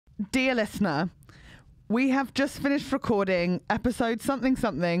Dear listener, we have just finished recording episode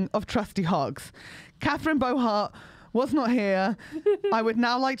something of Trusty Hogs. Catherine Bohart was not here. I would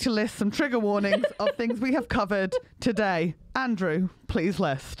now like to list some trigger warnings of things we have covered today. Andrew, please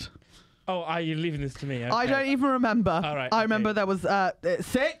list. Oh, are you leaving this to me? Okay. I don't even remember. All right, I remember there was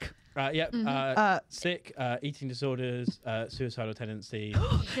sick. Yep. Sick, eating disorders, suicidal tendencies.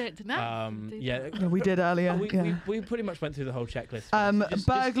 Yeah, we did earlier. We pretty much went through the whole checklist.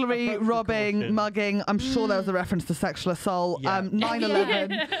 Burglary, robbing, mugging. I'm sure there was a reference to sexual assault.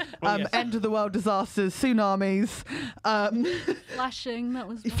 9/11, end of the world disasters, tsunamis. Flashing. That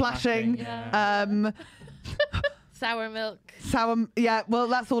was flashing. Yeah. Sour milk. Yeah, well,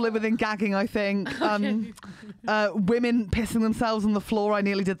 that's all within gagging, I think. Women pissing themselves on the floor. I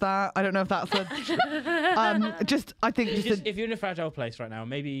nearly did that. I don't know if that's a... if you're in a fragile place right now,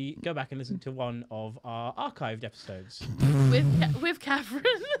 maybe go back and listen to one of our archived episodes. with Catherine.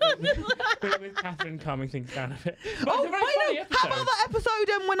 with Catherine calming things down a bit. But how about that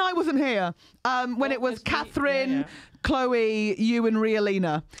episode when I wasn't here? When it was Catherine, Chloe, you and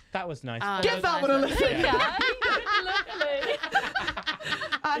Rialina. That was nice. Give that one a listen. Yeah.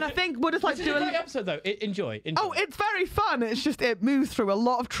 And I think we'll just like to do a episode though. Enjoy. Oh, it's very fun. It's just it moves through a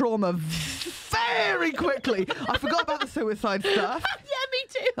lot of trauma very quickly. I forgot about the suicide stuff. Yeah, me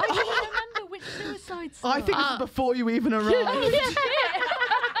too. I don't remember which suicide stuff. I think this is before you even arrived.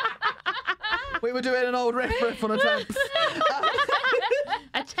 We were doing an old riff on attempts.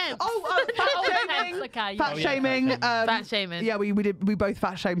 Attempts. Fat shaming. Fat shaming. Yeah, we both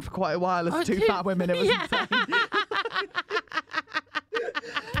fat shamed for quite a while as two fat women. It was insane.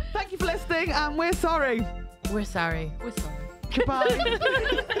 Thank you for listening, and we're sorry. We're sorry. We're sorry. Goodbye.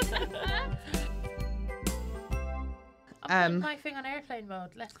 I'm putting my thing on airplane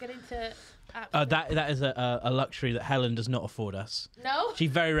mode. Let's get into... That is a luxury that Helen does not afford us. No? She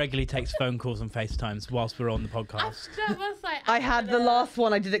very regularly takes phone calls and FaceTimes whilst we're on the podcast. I had the last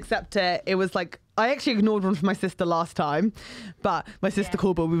one. I did accept it. It was like... I actually ignored one from my sister last time, but my sister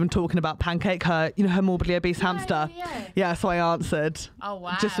called, but we've been talking about Pancake, her morbidly obese hamster. Yeah, so I answered. Oh,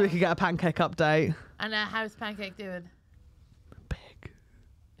 wow. Just so we could get a Pancake update. And how's Pancake doing? Big.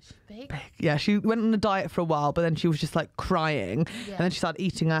 Big? Yeah, she went on a diet for a while, but then she was just like crying, and then she started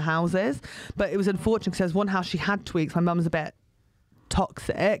eating her houses. But it was unfortunate because there's one house she had tweaks. My mum's a bit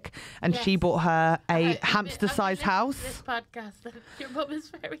toxic, and she bought her a hamster-sized house. This podcast, your mum is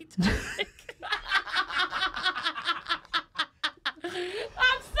very toxic.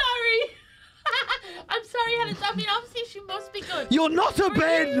 I'm sorry. I'm sorry, Helen. I mean, obviously she must be good. You're not a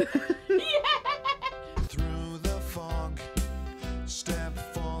bin. Through the fog, step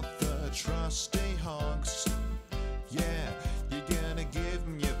forth the trusty hogs. Yeah, you're gonna give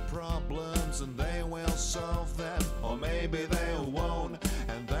them your problems and they will solve them, or maybe they won't,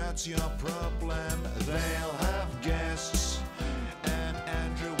 and that's your problem. They'll have guests and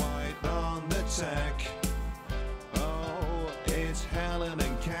Andrew White on the tech. Oh, it's Helen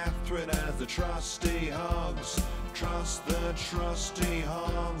and Catherine as the Trusty Hogs. Trust the Trusty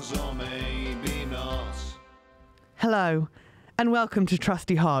Hogs, or maybe not. Hello, and welcome to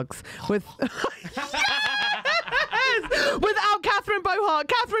Trusty Hogs with... Without Catherine Bohart.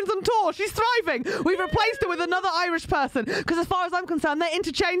 Catherine's on tour. She's thriving. We've replaced her with another Irish person because as far as I'm concerned, they're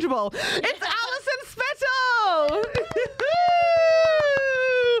interchangeable. It's Alison Spittle.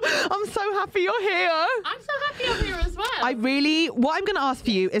 I'm so happy you're here. I'm so happy you're here as well. What I'm going to ask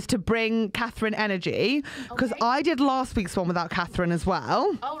for you is to bring Catherine energy, because I did last week's one without Catherine as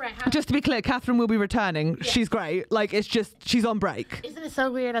well. Oh, right. Just to be clear, Catherine will be returning. Yes. She's great. Like, it's just, she's on break. Isn't it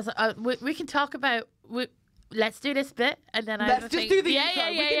so weird? We can talk about... Let's do this bit, and then Let's just do the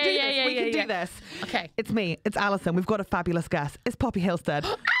we can do this. Okay. It's me. It's Alison. We've got a fabulous guest. It's Poppy Hillstead.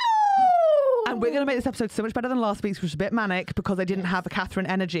 And we're going to make this episode so much better than last week's, which was a bit manic because I didn't have a Catherine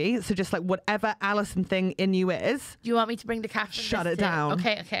energy. So just like whatever Alison thing in you is. Do you want me to bring the Catherine? Shut it down.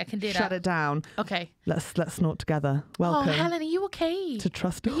 Okay, I can do that. Shut it down. Okay. Let's snort together. Welcome. Oh, Helen, are you okay? To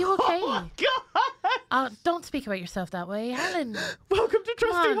Trusty. Are you okay? Oh, my God. Don't speak about yourself that way, Helen. Welcome to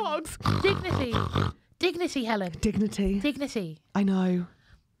Trusty Hogs. Dignity. Dignity, Helen. Dignity. I know.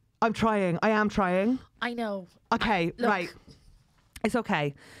 I'm trying. I am trying. I know. Okay, right. It's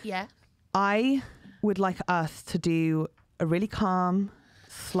okay. Yeah. I would like us to do a really calm,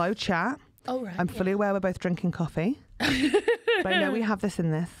 slow chat. Oh, right. I'm fully aware we're both drinking coffee. But I know we have this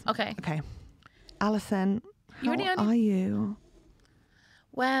in this. Okay. Okay. Alison, how are you?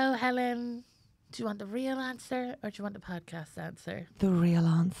 Well, Helen, do you want the real answer or do you want the podcast answer? The real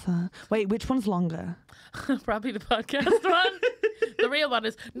answer. Wait, which one's longer? Probably the podcast one. The real one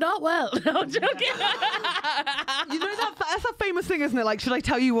is not well. No, I'm joking. You know that's a famous thing, isn't it? Like, should I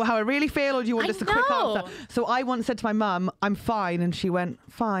tell you how I really feel, or do you want just a quick answer? So I once said to my mum, "I'm fine," and she went,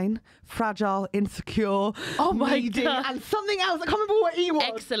 "Fine, fragile, insecure, Oh my needy," God. and something else. I can't remember what E was.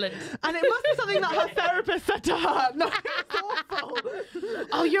 Excellent. And it must be something that her therapist said to her. No, it's awful.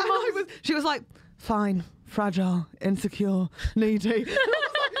 Oh, your And mum. she was like, "Fine, fragile, insecure, needy." And I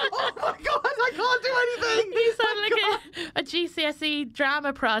was like, oh my God, I can't do anything. You sound like a GCSE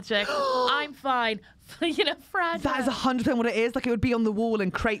drama project. I'm fine. You know, fragile. That is 100% what it is. Like, it would be on the wall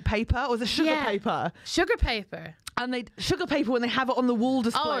in crepe paper, or was it sugar paper? Sugar paper. And they sugar paper when they have it on the wall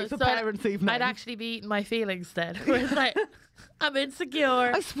display for parents' evening. I'd actually be eating my feelings then. Where it's like, I'm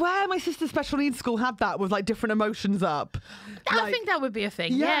insecure. I swear my sister's special needs school had that with like different emotions up. I think that would be a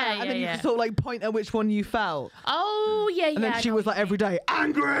thing. Yeah, and then you could sort of like point at which one you felt. Oh, yeah, And then she was like every day,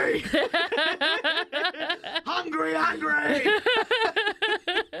 angry, hungry, angry.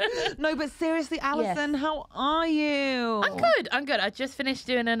 No, but seriously, Alison, how are you? I'm good. I just finished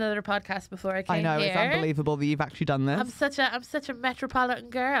doing another podcast before I came I know, here. it's unbelievable that you've actually done this. I'm such a metropolitan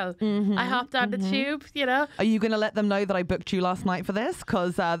girl. I hopped on the tube, you know. Are you going to let them know that I booked you last night for this?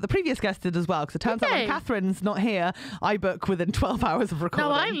 Because the previous guest did as well. Because it turns out when Catherine's not here, I book within 12 hours of recording.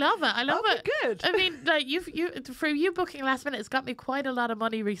 No, I love it. I love it. Good. I mean, like you for you booking last minute, it's got me quite a lot of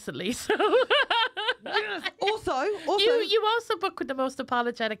money recently. So Also, you also book with the most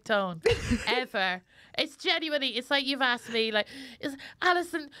apologetic tone ever. It's genuinely, it's like you've asked me, like,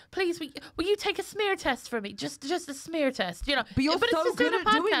 Alison, please, will you take a smear test for me? Just a smear test, you know. But you're it's so just good doing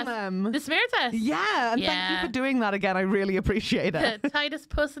at a doing podcast. them. The smear test. Yeah, and thank you for doing that again. I really appreciate it. Tightest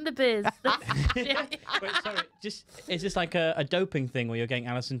puss in the biz. Wait, sorry. Is this like a doping thing where you're getting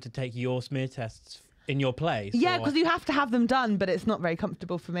Alison to take your smear tests in your place? Yeah, or- because you have to have them done, but it's not very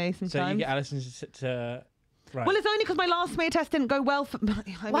comfortable for me sometimes. So you get Alison to right. Well, it's only because my last smear test didn't go well.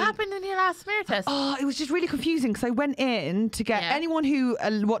 What happened in your last smear test? Oh, it was just really confusing because I went in to get anyone who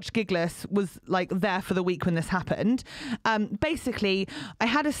watched Gigless was like there for the week when this happened. Basically, I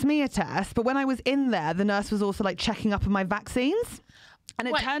had a smear test, but when I was in there, the nurse was also like checking up on my vaccines. And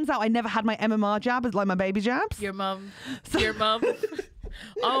it turns out I never had my MMR jab, as like my baby jabs. Your mum. Your mum.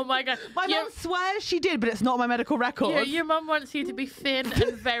 Oh my God. My mum swears she did, but it's not on my medical record. Your mum wants you to be thin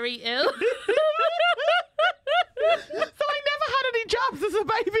and very ill. So I never had any jabs as a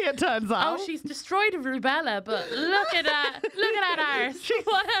baby, it turns out. Oh, she's destroyed of rubella, but look at that arse. She's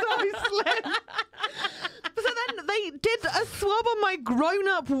so slim. So then they did a swab on my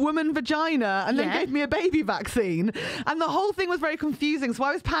grown-up woman vagina and then gave me a baby vaccine. And the whole thing was very confusing. So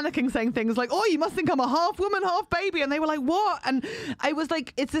I was panicking, saying things like, "Oh, you must think I'm a half woman, half baby." And they were like, "What?" And I was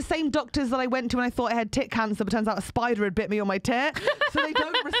like, it's the same doctors that I went to when I thought I had tit cancer, but turns out a spider had bit me on my tit. So they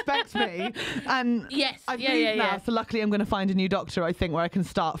don't respect me. And I've moved now, so luckily I'm going to find a new doctor, I think, where I can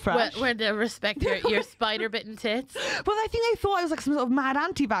start fresh. Where they respect your spider-bitten tits. Well, I think they thought I was like some sort of mad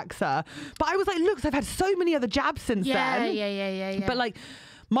anti-vaxxer. But I was like, look, I've had so many other jabs since then. Yeah. But like,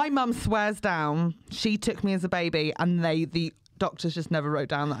 my mum swears down she took me as a baby, and the doctors just never wrote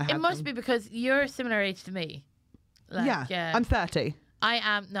down that I had It must them. be because you're a similar age to me. Like, I'm 30. I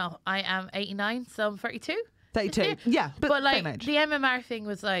am 89, so I'm 32. 32. Yeah, but like same age. the MMR thing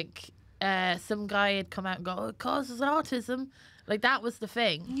was like some guy had come out and go, "Oh, it causes autism." Like that was the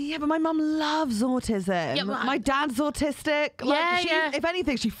thing. Yeah, but my mum loves autism. Yeah, well, my dad's autistic. Like, if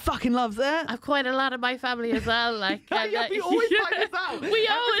anything, she fucking loves it. I've quite a lot of my family as well. Like, yeah, we always find this out. We Every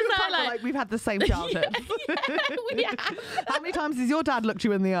always single are time we're like we've had the same childhood. we have. How many times has your dad looked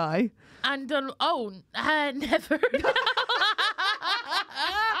you in the eye? And done. Oh, never.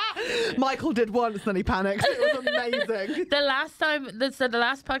 Michael did once, then he panicked. It was amazing. The last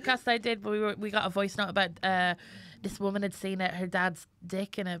podcast I did, we got a voice note about this woman had seen her dad's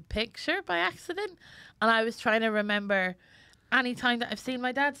dick in a picture by accident, and I was trying to remember any time that I've seen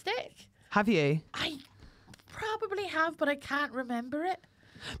my dad's dick. Have you? I probably have, but I can't remember it.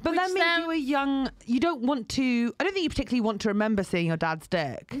 But that means you were young. You don't want to. I don't think you particularly want to remember seeing your dad's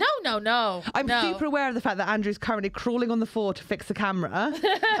dick. No. I'm super aware of the fact that Andrew's currently crawling on the floor to fix the camera.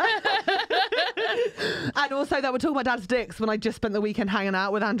 And also that we're talking about dad's dicks when I just spent the weekend hanging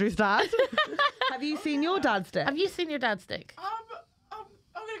out with Andrew's dad. Have you seen your dad's dick? Have you seen your dad's dick? I'm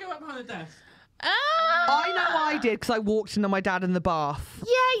going to go up behind the desk. I know I did because I walked into my dad in the bath.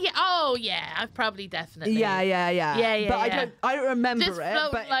 Yeah. Oh, yeah. I've probably definitely. Yeah. But I don't remember just it.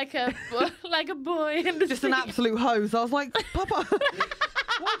 Just but like a boy in the just an absolute hose. I was like, Papa, why'd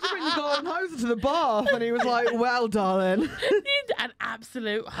you bring the golden hose to the bath? And he was like, well, darling. An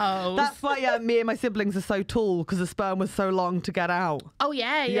absolute hose. That's why me and my siblings are so tall, because the sperm was so long to get out. Oh,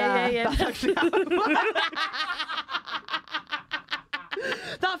 yeah. That's actually how it works.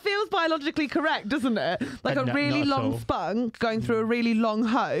 That feels biologically correct, doesn't it? Like a No, really not at long all. spunk going through a really long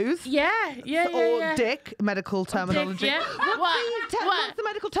hose. Yeah. Or dick, medical terminology. yeah. What's the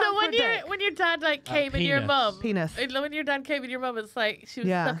medical term So for a dick? when your dad like came in your penis. mum, Penis. when your dad came in your mum, it's like she was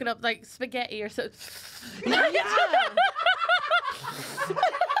Yeah. sucking up like spaghetti or something. Yeah.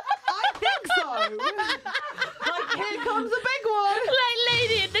 I think so. Like, here comes a big one. Like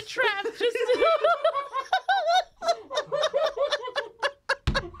Lady in the Tramp, just.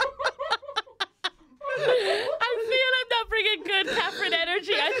 I feel I'm not bringing good Catherine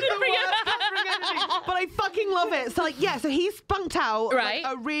energy. I should bring it. But I fucking love it. So, like, yeah, so he spunked out Right.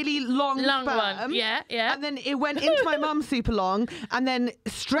 like, a really long Long sperm. one. Yeah. And then it went into my mum super long and then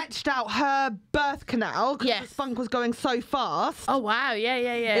stretched out her birth canal because Yes. the spunk was going so fast. Oh wow. Yeah.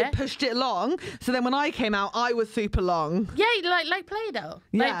 It pushed it along. So then when I came out, I was super long. Yeah, like Play-Doh.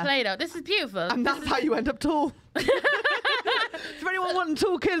 Yeah. Like Play-Doh. This is beautiful. And that's how you end up tall. For anyone wanting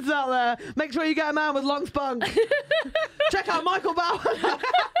tall kids out there, make sure you get a man with long spunk. Check out Michael Bauer. I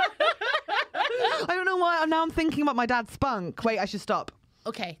don't know why. Now I'm thinking about my dad's spunk. Wait, I should stop.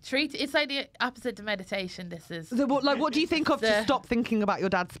 Okay, it's like the opposite to meditation. This is. So, what do you think of to stop thinking about your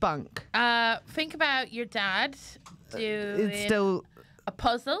dad's spunk? Think about your dad doing It's still a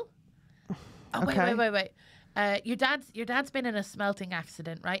puzzle. Oh Okay. wait. Your dad's been in a smelting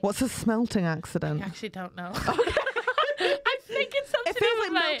accident, right? what's a smelting I accident? actually don't know. I think it's something It to feels do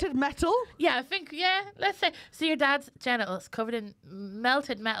like with melted metal. Yeah, let's say. So your dad's genitals covered in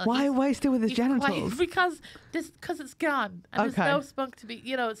melted metal. Why He's- waste it with his he's quite- genitals? because it's gone and Okay. there's no spunk to be.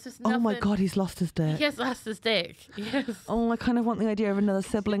 It's just nothing. Oh my god, he's lost his dick. He has lost his dick. Yes. Oh, I kind of want the idea of another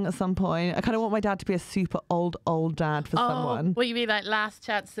sibling at some point. I kind of want my dad to be a super old dad for someone. What you mean, like last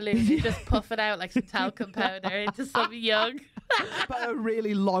chance saloon? You just puff it out like some talcum powder into some young. But a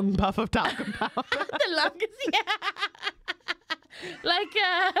really long puff of talcum powder. The longest,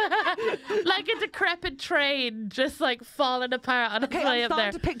 like a decrepit train, just like falling apart on its Okay, way I'm up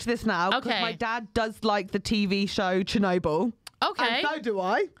there. starting to picture this now because Okay. my dad does like the TV show Chernobyl. Okay. And so do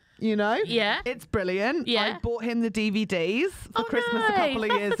I. You know? Yeah. It's brilliant. Yeah. I bought him the DVDs for Oh, Christmas a nice. couple of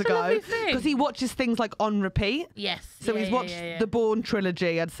That's years such a ago. lovely thing. Because he watches things like on repeat. Yes. So he's watched the Bourne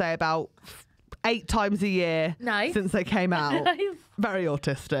trilogy, I'd say about 8 times a year Nice. since they came out. Nice. Very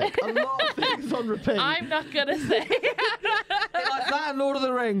autistic. A lot of things on repeat. I'm not gonna say. Like that and Lord of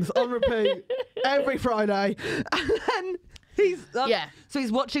the Rings on repeat every Friday. And then he's Yeah. So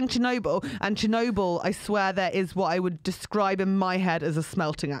he's watching Chernobyl, and Chernobyl, I swear, there is what I would describe in my head as a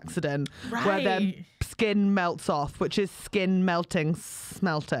smelting accident, where their Right. skin melts off, which is skin melting,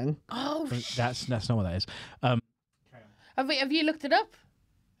 smelting. Oh, That's not what that is. have you looked it up?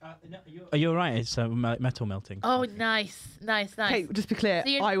 You're right. It's metal melting. Oh, nice. Okay, just be clear, So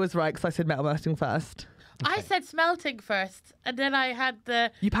you're- I was right because I said metal melting first. I said smelting first, and then I had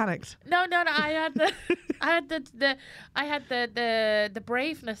the You panicked. no. I had the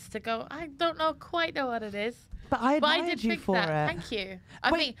braveness to go. I don't quite know what it is. But I But I admired did you think for that. it. Thank you.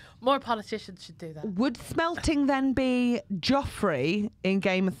 I Wait. think more politicians should do that. Would smelting then be Joffrey in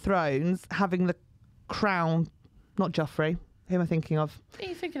Game of Thrones having the crown? Not Joffrey. Who am I thinking of? What are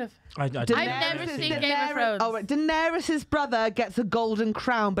you thinking of? I've never seen Game of Thrones. Oh, right. Daenerys' brother gets a golden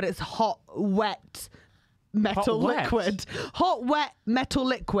crown, but it's hot, wet metal Hot, wet? liquid. Hot, wet metal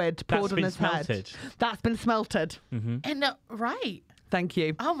liquid That's poured on been his head. smelted. That's been smelted. And right. Thank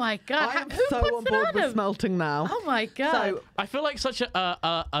you. Oh my god. I am Who so puts on it board on with him? smelting now. Oh my god. So I feel like such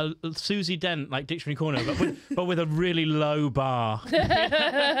a Susie Dent like dictionary corner, but with a really low bar.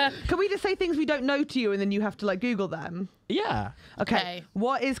 can we just say things we don't know to you and then you have to like Google them? Yeah. Okay. Okay.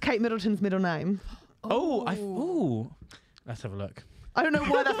 What is Kate Middleton's middle name? Ooh. Let's have a look. I don't know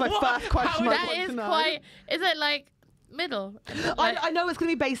why that's my first question. I that want is to know. quite. Is it like middle? I know it's going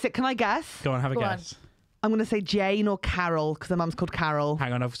to be basic. Can I guess? Go on, have a Go on. guess. I'm going to say Jane or Carol because her mum's called Carol.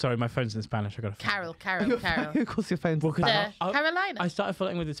 Hang on, sorry, my phone's in Spanish. I got to. Carol. Who calls your phone? Well, 'cause Carolina. I started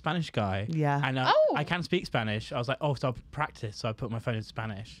flirting with a Spanish guy. Yeah. And Oh. I can speak Spanish. I was like, so I'll practice. So I put my phone in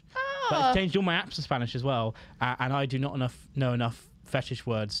Spanish. But Oh. I've changed all my apps to Spanish as well. And I do not know enough fetish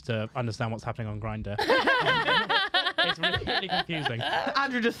words to understand what's happening on Grindr. It's really confusing.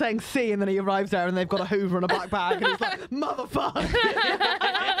 Andrew just saying C and then he arrives there and they've got a Hoover and a black bag and he's like, motherfucker.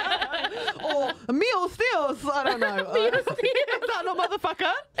 Or Meals Steals. I don't know. Is that not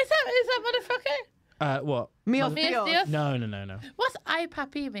motherfucker? Is that motherfucker? What? Meals Meals Steals. Steals? No. What's I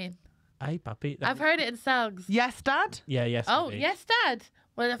papi mean? Hey, puppy. I've heard it in songs. Yes, Dad? Yeah, yes. Oh, maybe. yes, Dad.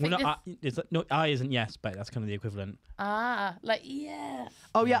 Well, I think Well, this... I isn't yes, but that's kind of the equivalent. like yes.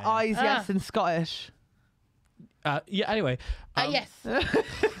 Oh, yeah, Yeah. eyes, yes, in Scottish. Yeah, anyway. Yes.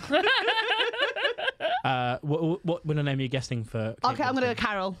 What middle name are you guessing for? Kate Okay, I'm going to go Winslet?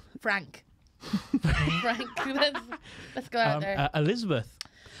 Carol. Frank. Frank. Let's go out there. Elizabeth.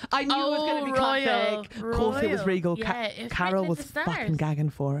 I knew it was going to be Royal. classic. Of course, it was Royal. Regal. Yeah, it was Carol written was in the stars. fucking gagging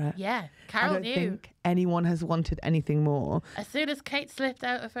for it. Yeah, I Carol don't knew. think anyone has wanted anything more. As soon as Kate slipped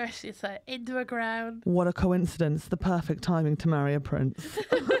out of her, she said, into a ground. What a coincidence. The perfect timing to marry a prince.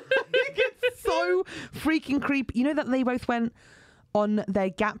 It's so freaking creepy. You know that they both went on their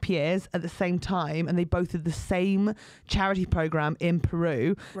gap years at the same time and they both did the same charity program in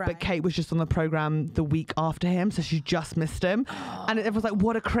Peru, Right. but Kate was just on the program the week after him, so she just missed him. And it was like,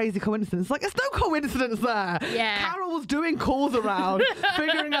 what a crazy coincidence. Like, there's no coincidence there. Yeah. Carol was doing calls around,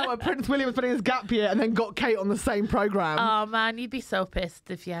 figuring out where Prince William was spending his gap year, and then got Kate on the same program. Oh man, you'd be so pissed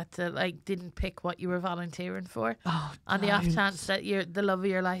if you had to didn't pick what you were volunteering for. On the off don't. chance that the love of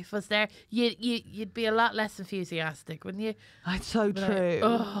your life was there, you'd be a lot less enthusiastic, wouldn't you? It's so Like, true.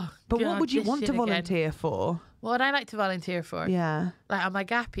 oh, But what God, would you this want shit to again. volunteer for? What would I like to volunteer for? Yeah. Like on my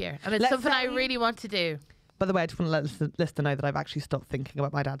gap year, and it's Let's something I say- really want to do. By the way, I just want to let the listener know that I've actually stopped thinking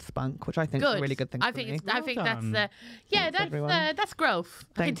about my dad's spunk, which I think is Good. a really good thing I for think me. it's, I Well think done. that's Thanks, everyone. that's growth.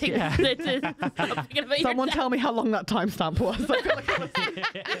 Thank I you. can take it to stop thinking about your Someone dad. tell me how long that timestamp was. I feel like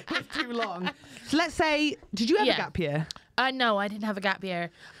it was too long. So let's say, did you have Yeah. a gap year? No, I didn't have a gap year.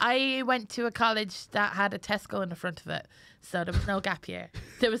 I went to a college that had a Tesco in the front of it, so there was no gap year.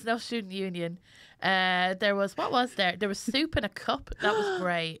 There was no student union. There was There was soup in a cup. That was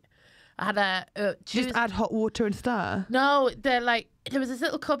great. I had a Just add hot water and stir. no. There was this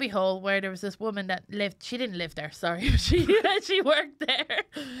little cubby hole where there was this woman that lived. She didn't live there. Sorry, she worked there,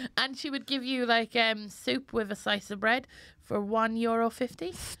 and she would give you soup with a slice of bread for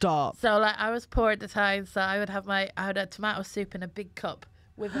 €1.50. Stop. So I was poor at the time, so I would have a tomato soup in a big cup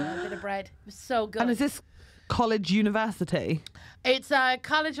with a bit of bread. It was so good. And is this college, university? It's a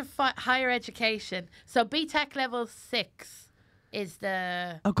college of higher education. So BTEC level 6 is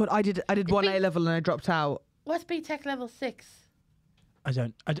the. Oh god, I did one big- A level and I dropped out. What's BTEC level 6? Is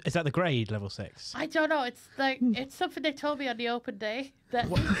that the grade level 6? I don't know. It's it's something they told me on the open day that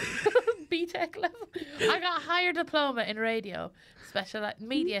BTEC level. I got a higher diploma in radio,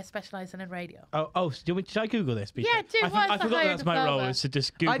 media specialising in radio. Should I Google this? Yeah, do. I What's the forgot higher that's my role. diploma? Is to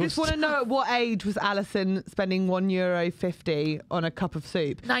just Google. I just want to know at what age was Alison spending €1.50 on a cup of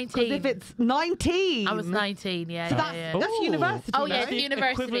soup? 'Cause 19. if it's 19, I was 19. Yeah, So yeah, that's, yeah. that's Ooh. university. Oh, yeah, right? it's the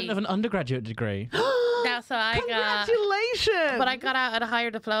university. equivalent of an undergraduate degree. Now, so I got. Congratulations! But I got out at a higher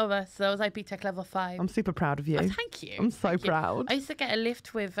diploma, so I was like BTEC level 5. I'm super proud of you. Oh, thank you. I'm so Thank you. proud. I used to get a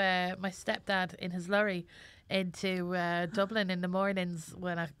lift with my stepdad in his lorry into Dublin in the mornings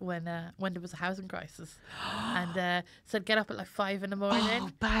when there was a housing crisis, and so I'd get up at 5 in the morning. Oh,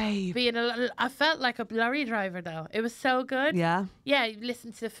 babe. I felt like a lorry driver though. It was so good. Yeah. Yeah, you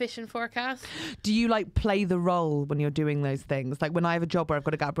listen to the fishing forecast. Do you play the role when you're doing those things? Like when I have a job where I've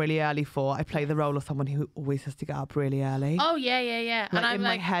got to get up really early I play the role of someone who always has to get up really early. Oh yeah. And I'm in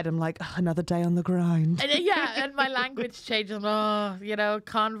my head, I'm like, "Ugh, another day on the grind. and, and my language changes.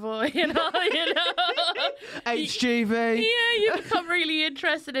 Convoy, HGV. Yeah, you become really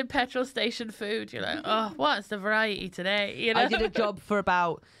interested in petrol station food. You're like, oh, what's the variety today? I did a job for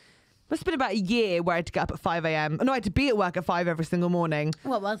must have been about a year where I had to get up at 5 a.m. No, I had to be at work at 5 every single morning.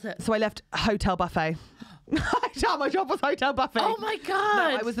 What was it? So I left hotel buffet. My job was hotel buffet. Oh my God.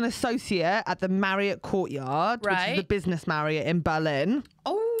 No, I was an associate at the Marriott Courtyard, which is the Right. business Marriott in Berlin.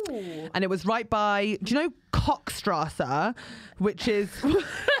 Oh. And it was right by, do you know Kochstrasse, which is,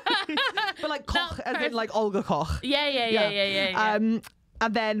 but like Koch, as in like Olga Koch. Yeah.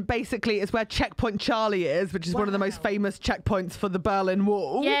 And then basically it's where Checkpoint Charlie is, which is one of the most famous checkpoints for the Berlin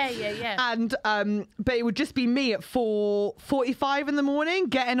Wall. Yeah. And but it would just be me at 4:45 in the morning,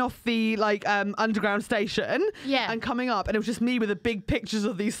 getting off the underground station, and coming up, and it was just me with the big pictures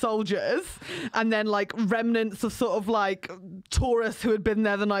of these soldiers, and then remnants of sort of tourists who had been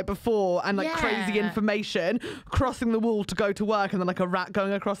there the night before, and crazy information, crossing the wall to go to work, and then a rat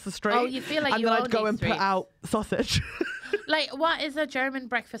going across the street. Oh, you feel like and you then own I'd go these and put streets. out sausage. What is a German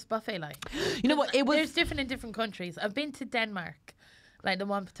breakfast buffet like? You know what? It was. There's different in different countries. I've been to Denmark. The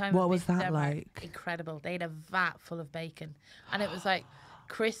one time. What I've was been to that Denmark, like? Incredible. They had a vat full of bacon, and it was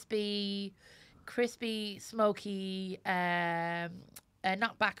crispy, smoky.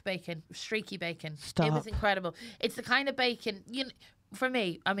 Not back bacon, streaky bacon. Stop. It was incredible. It's the kind of bacon. For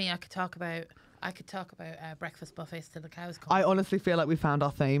me, I mean, I could talk about breakfast buffets till the cows come. I honestly feel like we found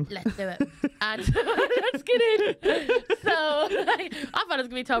our theme. Let's do it. And let's get in. So I thought I was going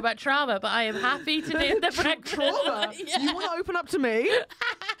to be talking about trauma, but I am happy to do the breakfast. Trauma? Yeah. You want to open up to me?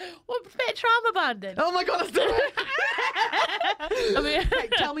 What bit of trauma bonding? Oh my God, let's do it.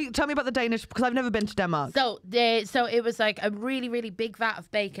 I mean, Tell me about the Danish, because I've never been to Denmark. So it was like a really, really big vat of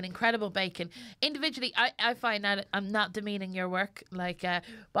bacon, incredible bacon. Individually, I find that I'm not demeaning your work, but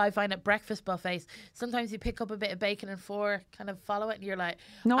I find at breakfast buffets, sometimes you pick up a bit of bacon and 4 kind of follow it, and you're like,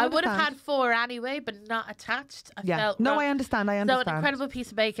 No, I I would have understand. had 4 anyway, but not attached. I felt No, wrong. I understand. So an incredible piece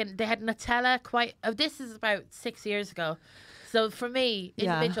of bacon. They had Nutella this is about 6 years ago. So for me,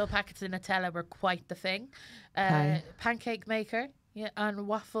 individual packets of Nutella were quite the thing. Okay. Pancake maker, and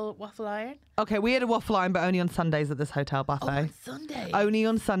waffle iron. Okay, we had a waffle iron, but only on Sundays at this hotel Oh, buffet. on Sunday. Only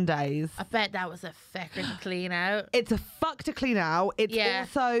on Sundays. I bet that was a fecker to clean out. It's a fuck to clean out. It's Yeah.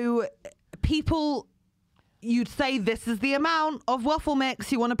 also people. You'd say this is the amount of waffle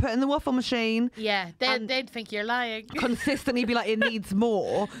mix you want to put in the waffle machine. Yeah, they'd think you're lying. Consistently be like, it needs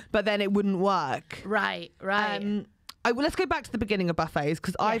more, but then it wouldn't work. Right. Let's go back to the beginning of buffets,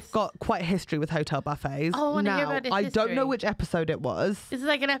 because I've got quite a history with hotel buffets. Oh, I wanna hear Now, about this I don't know history. which episode it was. This is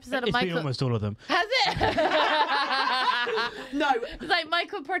like an episode of It's been Michael. almost all of them. Has it? No, It's like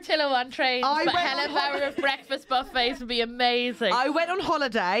Michael Portillo on trains, I but went Helen on Bauer of breakfast buffets would be amazing. I went on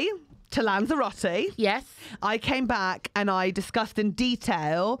holiday to Lanzarote. Yes. I came back and I discussed in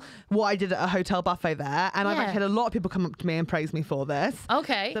detail what I did at a hotel buffet there. And I've Yeah. actually had a lot of people come up to me and praise me for this.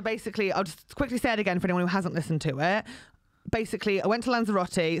 Okay. So basically, I'll just quickly say it again for anyone who hasn't listened to it. Basically, I went to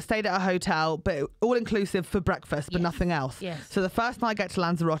Lanzarote, stayed at a hotel, but all inclusive for breakfast, but Yes. nothing else. Yes. So the first night I get to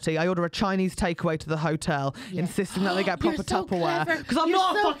Lanzarote, I order a Chinese takeaway to the hotel, insisting that they get proper You're so Tupperware. clever. Because I'm You're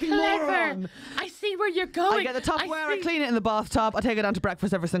not so a fucking clever. moron. I see where you're going. I get the Tupperware, I see- clean it in the bathtub, I take it down to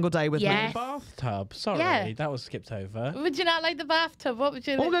breakfast every single day with Yes. me. Bathtub. Sorry, Yeah. that was skipped over. Would you not like the bathtub? What would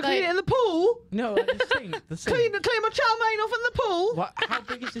you I'm like? going to clean it in the pool. No, the sink. The sink. Clean my chow mein off in the pool. What, how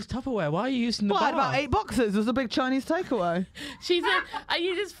big is this Tupperware? Why are you using the Well, I had bath? about 8 boxes. It was a big Chinese takeaway. And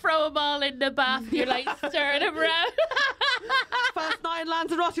you just throw them all in the bath. You're like stirring them around. First night in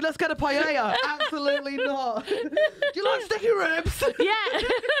Lanzarote, let's get a paella. Absolutely not. Do you like sticky ribs? Yeah.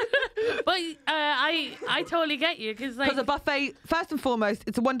 But I totally get you because like Because a buffet, first and foremost,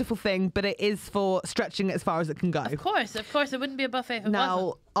 it's a wonderful thing, but it is for stretching it as far as it can go. of course it wouldn't be a buffet if it Now,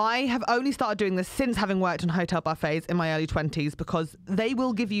 wasn't. I have only started doing this since having worked on hotel buffets in my early 20s, because they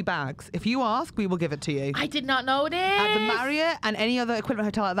will give you bags. If you ask, we will give it to you. I did not know this. At the Marriott and any other equivalent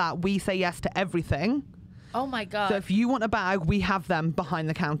hotel like that, we say yes to everything. Oh my god. So if you want a bag, we have them behind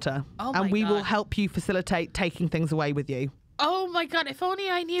the counter. Oh my and we will God. help you facilitate taking things away with you. Oh my god, if only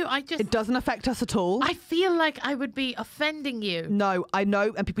I knew. It doesn't affect us at all. I feel like I would be offending you. No, I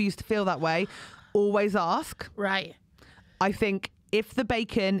know, and people used to feel that way. Always ask. Right. I think if the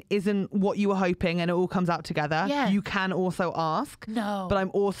bacon isn't what you were hoping and it all comes out together, Yeah. you can also ask. No. But I'm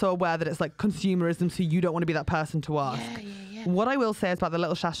also aware that it's like consumerism, so you don't want to be that person to ask. Yeah. What I will say is about the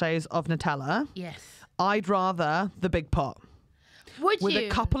little sachets of Nutella, Yes. I'd rather the big pot Would with you? a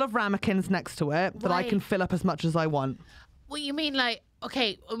couple of ramekins next to it that I can Right. fill up as much as I want. Well, you mean like,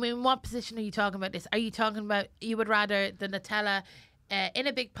 okay, I mean, what position are you talking about this? Are you talking about you would rather the Nutella in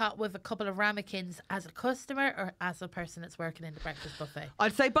a big pot with a couple of ramekins as a customer or as a person that's working in the breakfast buffet?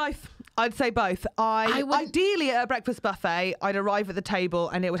 I'd say both. I wouldn't- ideally at a breakfast buffet, I'd arrive at the table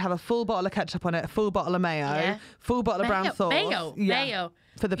and it would have a full bottle of ketchup on it, a full bottle of mayo, Yeah. full bottle of brown sauce. Mayo. Yeah, Mayo.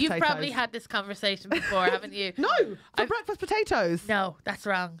 for the You've potatoes. probably had this conversation before, haven't you? No, for breakfast potatoes. No, that's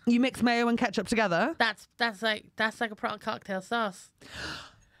wrong. You mix mayo and ketchup together. That's like a prawn cocktail sauce.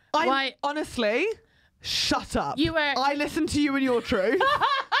 I Why- honestly, shut up. You were- I listen to you and your truth.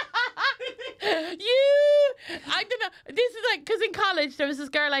 I don't know. This is like because in college there was this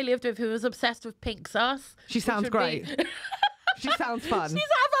girl I lived with who was obsessed with pink sauce. She sounds which would be- great. She sounds fun. She's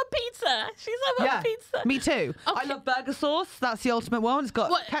have a pizza. She's have Yeah, a pizza. me too. I Okay. love burger sauce. That's the ultimate one. It's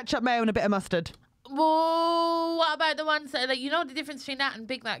got What- ketchup, mayo, and a bit of mustard. Whoa, what about the ones that like the difference between that and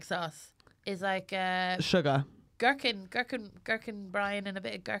Big Mac sauce is like Sugar. gherkin brine and a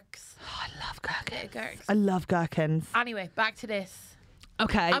bit of gherks. Oh, I love gherkins. Bit of gherks. I love gherkins. Anyway, back to this.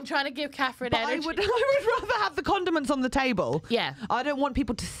 Okay. I'm trying to give Catherine But energy. I would rather have the condiments on the table. Yeah. I don't want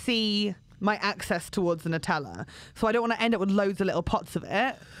people to see my access towards the Nutella. So I don't want to end up with loads of little pots of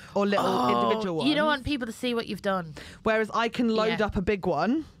it or little individual ones. You don't want people to see what you've done. Whereas I can load Yeah. up a big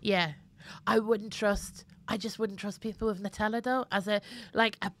one. Yeah. I just wouldn't trust people with Nutella though. As a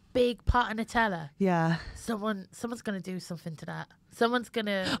big pot of Nutella. Yeah. Someone's gonna do something to that. Someone's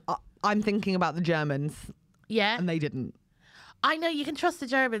gonna I'm thinking about the Germans, Yeah. and they didn't. I know you can trust the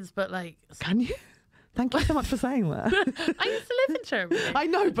Germans, but like Can you? Thank you so much for saying that. I used to live in Germany. I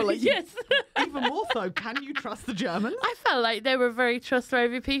know, but like, Yes. even more so, can you trust the Germans? I felt like they were very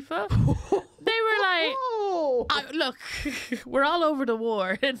trustworthy people. They were like, war. Look, we're all over the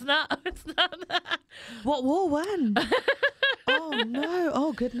war. It's not that. What war? When? Oh no!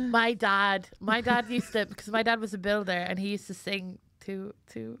 Oh goodness! My dad used to, because my dad was a builder, and he used to sing to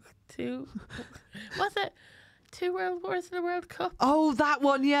what's it? 2 World Wars in a World Cup. Oh, that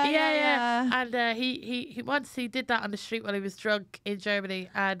one, yeah. And he once he did that on the street while he was drunk in Germany,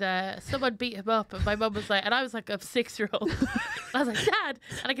 and someone beat him up, and my mum was like, and I was like a 6-year-old. I was like, Dad,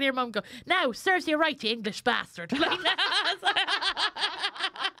 and I can hear Mum go, "Now serves you right, you English bastard." Like that.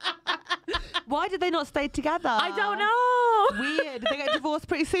 Why did they not stay together? I don't know. Weird. Did they get divorced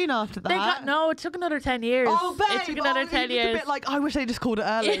pretty soon after that? No, it took another 10 years. Oh, babe. It took another 10 it's years. a bit like, I wish they just called it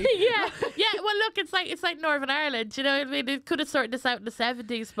early. yeah. Well, look, it's like Northern Ireland. You know what I mean? It could have sorted this out in the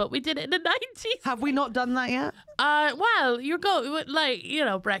 70s, but we did it in the 90s. Have we not done that yet? Well, you're going with, like, you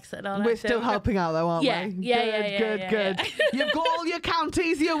know, Brexit and all that. We're still helping out though, aren't Yeah, we? yeah, Good. You've got all your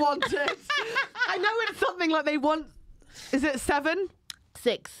counties you wanted. I know it's something like they want. Is it 7?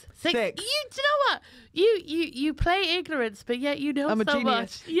 6. Do you know what? You play ignorance, but yet you know I'm a so genius.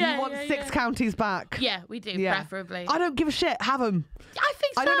 much. Yeah, you want 6 counties back. Yeah, we do, Yeah. preferably. I don't give a shit. Have them. I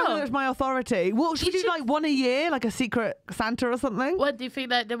think so. I don't know whether it's my authority. What should we do? Like one a year, like a secret Santa or something? What do you feel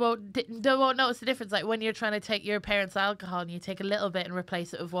like they won't notice the difference? Like when you're trying to take your parents' alcohol and you take a little bit and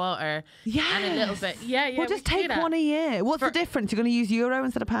replace it with water. Yeah. And a little bit. Yeah. We'll just take one a year. What's the difference? You're going to use euro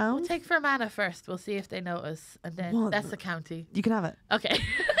instead of pounds? We'll take Fermanagh first. We'll see if they notice, and then that's the county. You can have it. Okay.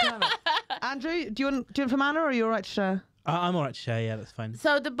 Andrew, do you want Fermanagh, or are you all right to share? I'm all right to share. Yeah, that's fine.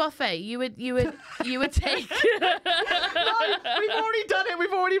 So the buffet, you would take. No, we've already done it.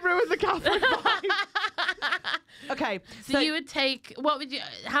 We've already ruined the Catherine vibe. Okay, so you would take. What would you?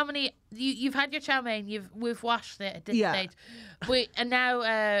 How many? You've had your chow mein. We've washed it at this stage. And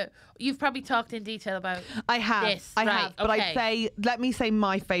now you've probably talked in detail about. I have. This, I right, have. But okay. I'd say, let me say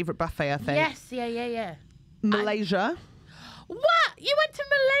my favourite buffet. I think. Yes. Yeah. Malaysia. What? You went to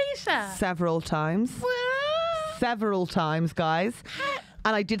Malaysia? Several times. What? Several times, guys.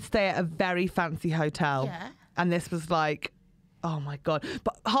 And I did stay at a very fancy hotel. Yeah. And this was like, oh my God.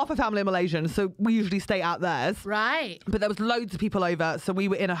 But half my family are Malaysian, so we usually stay out theirs. Right. But there was loads of people over, so we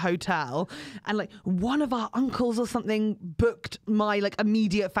were in a hotel, and like one of our uncles or something booked my like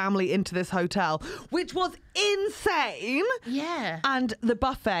immediate family into this hotel, which was insane. Yeah. And the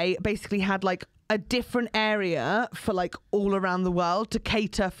buffet basically had like a different area for like all around the world to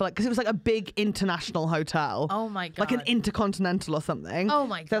cater for, like, because it was like a big international hotel. Oh my God. Like an intercontinental or something. Oh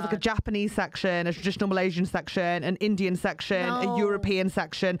my God. There was like a Japanese section, a traditional Malaysian section, an Indian section, a European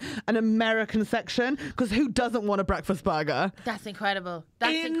section, an American section. Because who doesn't want a breakfast burger? That's incredible.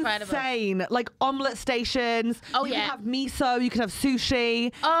 That's incredible. Insane. Like omelette stations. Oh, you yeah. could have miso. You could have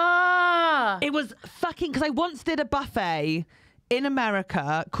sushi. Ah. It was fucking, because I once did a buffet in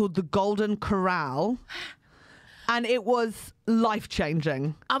America called the Golden Corral, and it was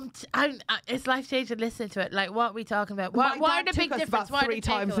life-changing. It's life-changing listening to it. Like, what are we talking about? My What are dad the big took us difference? about What are 3 the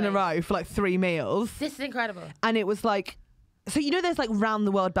times in a takeaways? row for like 3 meals. This is incredible. And it was like, so you know there's like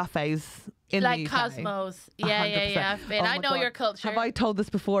round-the-world buffets in Like the UK? Cosmos. Yeah. 100%. I've been. Oh I my know God. your culture. Have I told this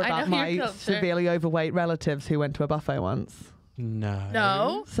before I about know your my culture. severely overweight relatives who went to a buffet once?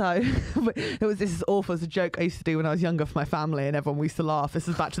 No. So this is awful. It's a joke I used to do when I was younger for my family, and everyone used to laugh. This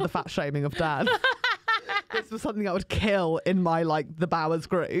is back to the fat shaming of dad. This was something I would kill in my like the Bowers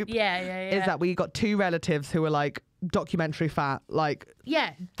group. Yeah. Is that we got 2 relatives who were like documentary fat, like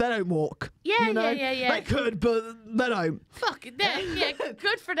Yeah. they don't walk. Yeah, you know? yeah. They could, but they don't. Fuck. Yeah.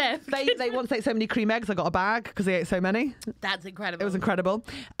 Good for them. They once ate so many cream eggs, I got a bag because they ate so many. That's incredible. It was incredible.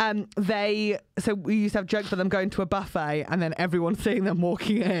 So we used to have jokes about them going to a buffet and then everyone seeing them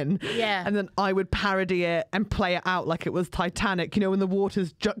walking in. Yeah. And then I would parody it and play it out like it was Titanic, you know, when the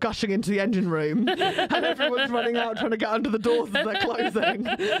water's gushing into the engine room and everyone's running out trying to get under the doors as they're closing.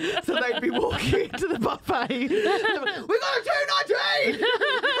 So they'd be walking into the buffet. We got a 219!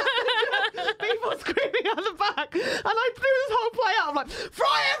 People screaming out the back. And I threw this whole play out. I'm like,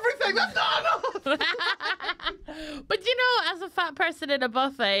 fry everything, that's not enough! But you know, as a fat person in a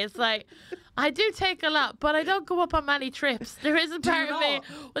buffet, it's like, I do take a lot, but I don't go up on many trips. There is a part of me.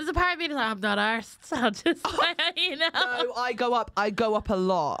 There's a part of me that's like, I'm not arsed. So I'll just, you know. No, I go up a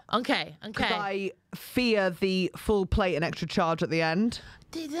lot. Okay. Because I fear the full plate and extra charge at the end.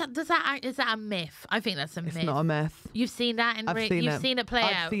 Is that a myth? I think that's a myth. It's not a myth. You've seen that I've seen you've seen it play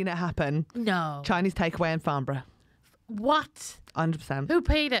out. I've seen it happen. No. Chinese takeaway in Farnborough. What? 100%. Who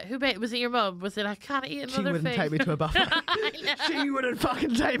paid it? Who paid it? Was it your mum? Was it, I can't eat another She wouldn't thing? take me to a buffet. She wouldn't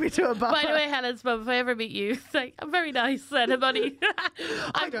fucking take me to a buffet. By the way, Helen's mum, if I ever meet you, it's like, I'm very nice, buddy.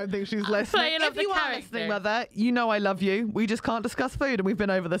 I don't think she's listening. playing up If the you are character. listening, Mother, you know I love you. We just can't discuss food, and we've been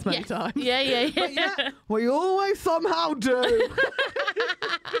over this many Yes. times. Yeah. But yeah, we always somehow do.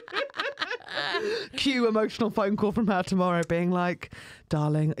 Cue emotional phone call from her tomorrow being like,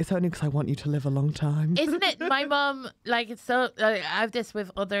 darling, it's only because I want you to live a long time. Isn't it? My mum, like, it's so. I have this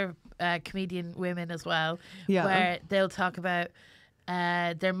with other comedian women as well, Yeah. where they'll talk about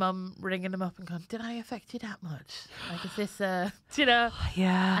their mum ringing them up and going, "Did I affect you that much? Like, is this, you know?"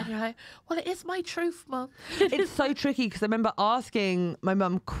 Yeah. And you're like, "Well, it is my truth, mum." It's so tricky because I remember asking my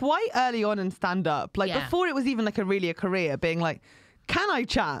mum quite early on in stand-up, like Yeah. before it was even like a career, being like, can I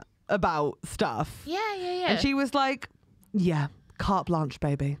chat about stuff? Yeah. And she was like, yeah, carte blanche,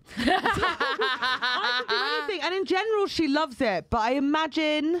 baby. I can do anything. And in general, she loves it. But I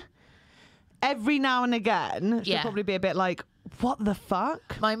imagine every now and again, she'll Yeah. probably be a bit like, what the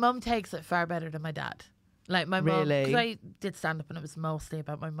fuck? My mum takes it far better than my dad. Like my mum, Really? because I did stand up and it was mostly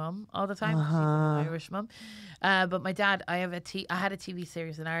about my mum all the time. She's Uh-huh. an Irish mum, but my dad, I had a TV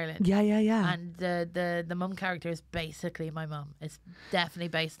series in Ireland. Yeah. And the mum character is basically my mum. It's definitely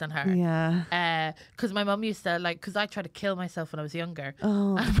based on her. Yeah. Because my mum used to because I tried to kill myself when I was younger.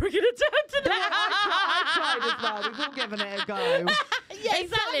 Oh. I'm bringing it down to I that. tried as well. We've all given it a go. Yeah,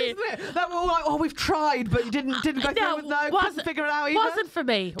 exactly. Isn't it? That we're all like, oh, we've tried, but you didn't go through with couldn't wasn't- figure it out either. Wasn't for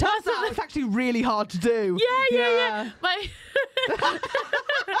me. Turns out it's actually really hard to do. Yeah. My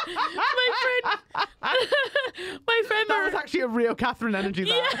my friend. That was actually a real Catherine energy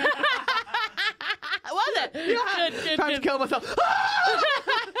there. Was it? Yeah. Good, Trying to kill myself.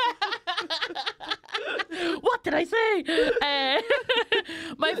 What did I say?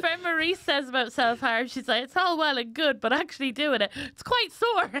 My friend Marie says about self-harm, she's like, it's all well and good, but actually doing it, it's quite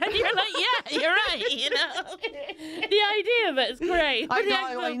sore. And you're like, yeah, you're right, you know. The idea of it is great.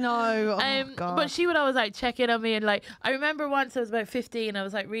 I know. Oh, God. But she would always like check in on me, and like I remember once I was about 15, I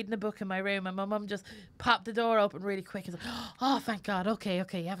was like reading a book in my room, and my mum just popped the door open really quick and was like, oh, thank God, okay, you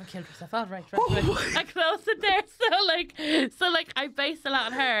haven't killed yourself. All right. I closed it there. So like I based a lot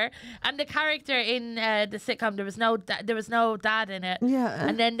on her, and the character in the sitcom, there was no dad in it. Yeah.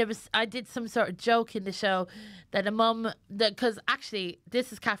 And then I did some sort of joke in the show that a mum, because actually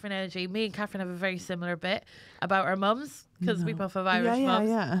this is Catherine energy. Me and Catherine have a very similar bit about our mums, because we both have Irish mums.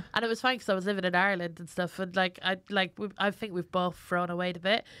 Yeah. And it was fine because I was living in Ireland and stuff, and I think we've both thrown away the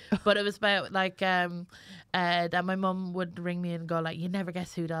bit, but it was about that my mum would ring me and go like, you never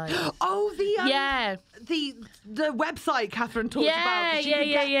guess who died. Oh, the website Catherine talked about.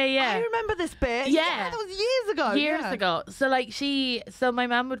 Yeah. I remember this bit. Yeah. That was years ago. Years Yeah. ago. So my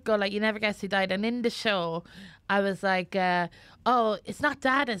mum would go like, you never guess who died. And in the show, I was like, oh, it's not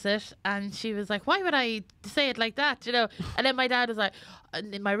Dad, is it? And she was like, why would I say it like that, you know? And then my dad was like,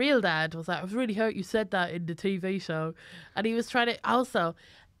 my real dad was like, I was really hurt you said that in the TV show. And he was trying to, also,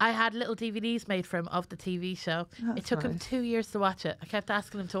 I had little DVDs made for him of the TV show. It took him 2 years to watch it. I kept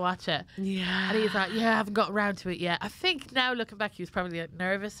asking him to watch it. Yeah. And he's like, yeah, I haven't got around to it yet. I think now looking back, he was probably like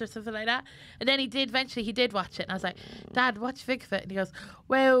nervous or something like that. And then eventually he did watch it. And I was like, Dad, watch Bigfoot. And he goes,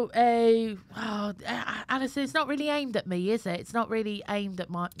 well, Alison, it's not really aimed at me, is it? It's not really aimed at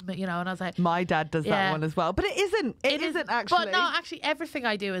my, you know. And I was like, My dad does that one as well. But it isn't. It isn't actually. But no, actually, everything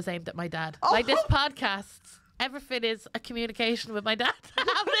I do is aimed at my dad. Like this podcast. Everything is a communication with my dad.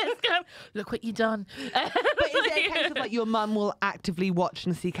 Look what you done. But is it a case of like your mum will actively watch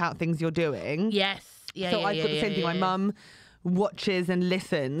and seek out things you're doing? Yes. Yeah. So I've got the same thing. My mum watches and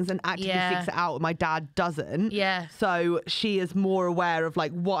listens and actively seeks it out. My dad doesn't. Yeah. So she is more aware of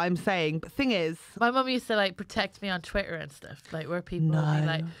like what I'm saying. But thing is, my mum used to like protect me on Twitter and stuff, like where people would be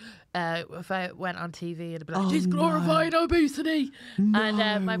like, if I went on TV, it'd be like, she's glorifying obesity.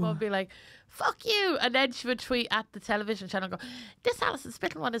 And my mum would be like, fuck you. And then she would tweet at the television channel and go, this Alison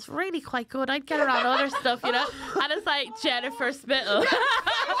Spittle one is really quite good. I'd get her on other stuff, you know? And it's like, Jennifer Spittle.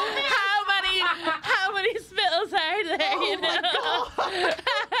 How many Spittles are there, you know?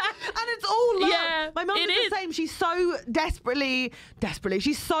 and it's all love. Yeah, my mum it is the same. She's so desperately,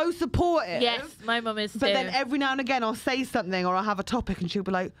 she's so supportive. Yes, my mum is too. But then every now and again I'll say something or I'll have a topic and she'll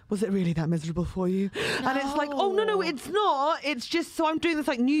be like, was it really that miserable for you? And it's like, oh, no, it's not. It's just, so I'm doing this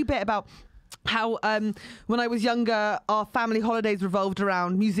like new bit about how when I was younger, our family holidays revolved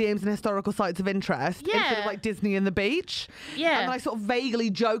around museums and historical sites of interest instead of like Disney and the beach. Yeah. And then I sort of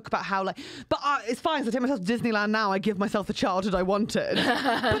vaguely joke about how like, but it's fine. So I take myself to Disneyland now. I give myself the childhood I wanted.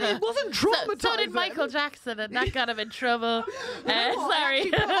 But it wasn't traumatizing. So did Michael Jackson, and that got him in trouble. I Sorry.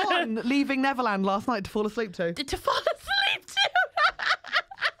 actually put on Leaving Neverland last night to fall asleep to. To fall asleep to.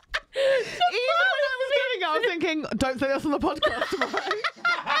 I was thinking, don't say this on the podcast tomorrow.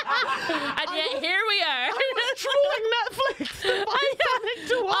 And yet here we are. I was trolling Netflix to find something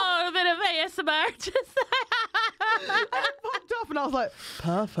to watch. Oh, a bit of ASMR. Just I popped up and I was like,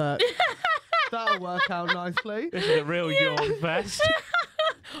 perfect. That'll work out nicely. This is a real yawn fest.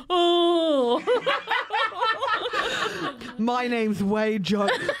 oh. My name's Wade John.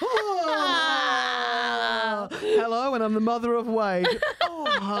 Oh. Hello, and I'm the mother of Wade.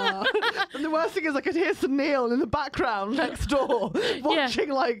 Oh. And the worst thing is I could hear Sunil in the background next door watching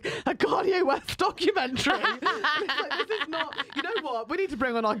like a Kanye West documentary. And it's like, this is not, you know what? We need to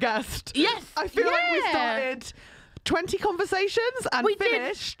bring on our guest. Yes. I feel like we started 20 conversations and We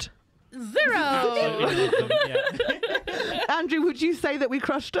finished 0. Andrew, would you say that we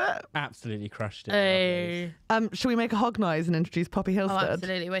crushed it? Absolutely crushed it. Hey. Shall we make a hog noise and introduce Poppy Oh, Hillstead?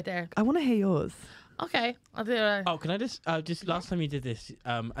 absolutely. Wait there. I want to hear yours. Okay. I'll do it. Oh, can I just last time you did this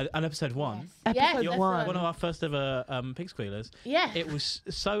on episode 1, Episode that's one. one of our first ever pig squealers, Yeah. it was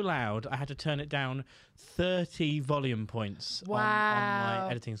so loud I had to turn it down 30 volume points on Wow.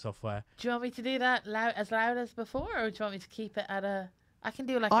 my editing software. Do you want me to do that loud as before, or do you want me to keep it at a? I can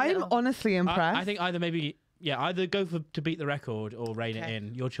do like. A I'm little... honestly impressed. I think either go to beat the record or rein Okay. it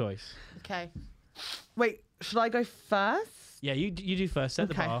in. Your choice. Okay. Wait, should I go first? Yeah, you do first. Set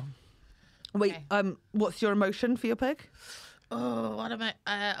the Okay. bar. Wait, Okay. what's your emotion for your pig? Oh, what am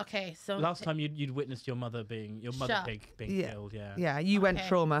I? Okay, so Last time you'd witnessed your mother pig Shut. being Yeah. killed. Yeah. Yeah, you went Okay.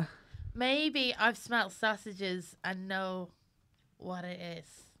 trauma. maybe I've smelt sausages and know what it is.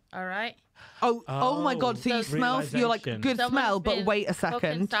 All right. Oh my God! So you smell, you're like realisation. good Someone's smell, but been wait a cooking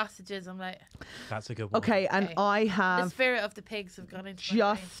second. sausages. I'm like, That's a good one. Okay, and Okay. I the have spirit of the pigs have gone into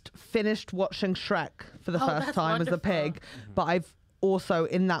my brain. just finished watching Shrek for the Oh, first that's time as a wonderful. pig, but I've also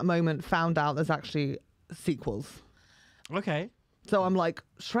in that moment found out there's actually sequels. Okay. So I'm like,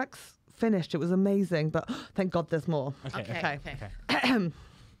 Shrek's finished. It was amazing, but thank God there's more. Okay. Okay. Okay.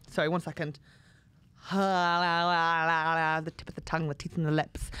 Sorry, 1 second. The tip of the tongue, the teeth and the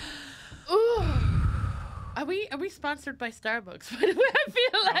lips. Ooh. Are we sponsored by Starbucks? By the way, I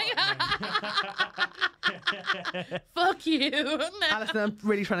feel like fuck you. No. Alison, I'm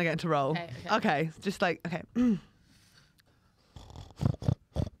really trying to get into role. Okay. Just like, okay.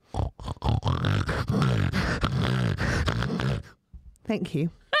 Thank you.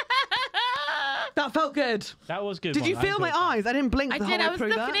 That felt good. That was good. Did you feel my eyes? I didn't blink I the did. whole I way was through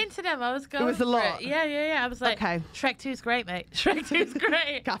looking that. into them. I was going. was a for lot. It. Yeah. I was like, Okay. Shrek 2's great, mate. Shrek 2's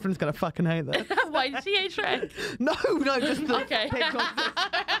great. Catherine's gonna fucking hate this. Why did she hate Shrek? No, just the Okay. pig concept.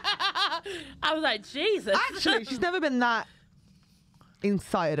 I was like, Jesus. Actually, she's never been that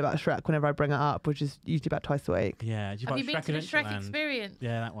excited about Shrek whenever I bring it up, which is usually about twice a week. Yeah. Did you Have watch you been Shrek to the Shrek Adventureland? experience?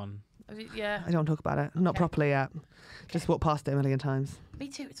 Yeah, that one. Yeah. I don't talk about it. Not Okay. properly yet. Just walked past it a million times. Me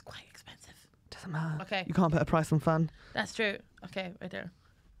too. It's quite expensive. Doesn't matter. Okay. You can't put a price on fun. That's true. Okay, right there.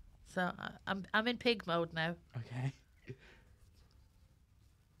 So I'm in pig mode now. Okay.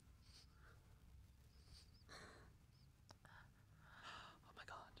 Oh my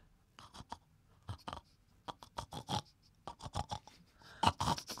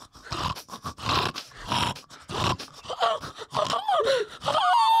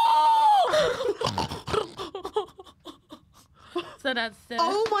So that's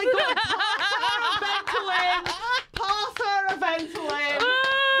Oh my God! Pass her a Ventolin!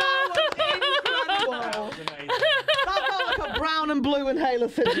 That was incredible! That felt like a brown and blue inhaler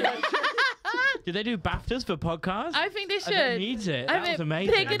situation. Did they do BAFTAs for podcasts? I think they should. I needs it. That was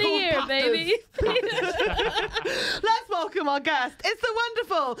amazing. Pig of the year, Called baby. Let's welcome our guest. It's the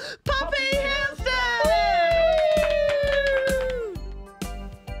wonderful Poppy Hillstead!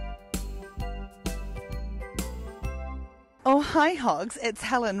 Oh, hi, Hogs. It's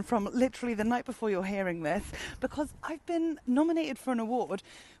Helen from literally the night before you're hearing this, because I've been nominated for an award,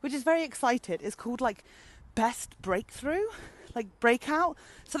 which is very excited. It's called, like, Best Breakthrough, like Breakout,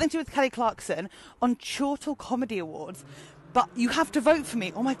 something to do with Kelly Clarkson on Chortle Comedy Awards. But you have to vote for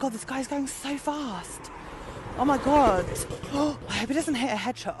me. Oh, my God, this guy's going so fast. Oh, my God. Oh, I hope he doesn't hit a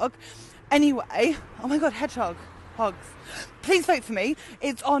hedgehog. Anyway, oh, my God, hedgehog. Hogs. Please vote for me.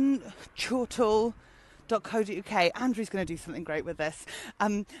 It's on Chortle.com. SBDubz.co.uk. Andrew's going to do something great with this.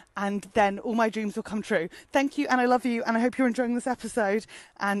 And then all my dreams will come true. Thank you, and I love you, and I hope you're enjoying this episode.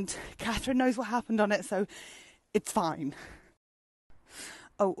 And Catherine knows what happened on it, so it's fine.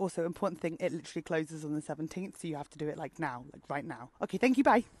 Oh, also, important thing, it literally closes on the 17th, so you have to do it like now, like right now. Okay, thank you,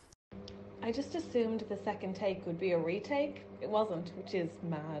 bye. I just assumed the second take would be a retake. It wasn't, which is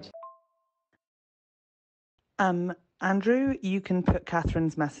mad. Andrew, you can put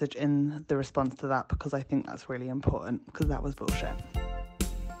Catherine's message in the response to that because I think that's really important because that was bullshit.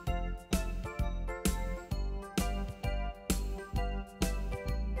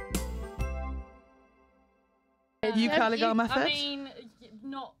 You curly girl method? I mean,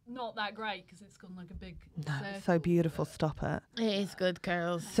 not that great because it's gone like a big No, circle. it's so beautiful. Stop it. It is good,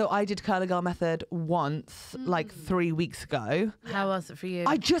 girls. So I did curly girl method once, like 3 weeks ago. How was it for you?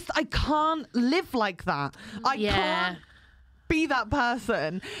 I can't live like that. I can't be that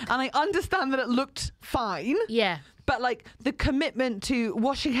person. And I understand that it looked fine. Yeah. But like the commitment to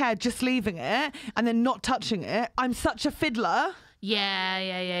washing hair, just leaving it, and then not touching it. I'm such a fiddler.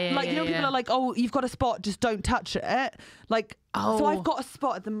 Yeah. Like, you know, people are like, oh, you've got a spot, just don't touch it. Like, so I've got a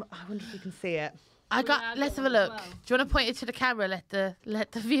spot at the... I wonder if you can see it. Let's have a look. Do you want to point it to the camera? Let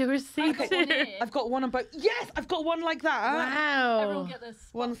the viewers see too. I've got one on both. Yes, I've got one like that. Wow. Everyone get this.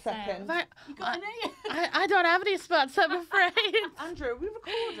 1 second. You got any? I don't have any spots, I'm afraid. Andrew, are we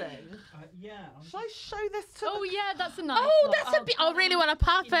recording? Yeah. Shall I show this to Oh yeah, that's a nice. Oh, one. that's a bit. I really want to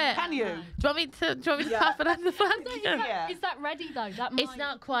pop it. Can you? Do you want me to pop it on the front? Yeah. Is that ready though? That It's might...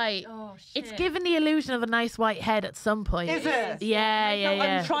 not quite. Oh shit. It's given the illusion of a nice white head at some point. Is it?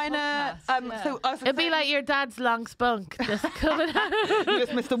 Yeah. I'm trying to... So I was It'd be like your dad's long spunk just coming out. You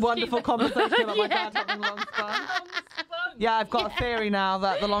just missed a wonderful conversation about my dad having long spunk. Yeah, I've got a theory now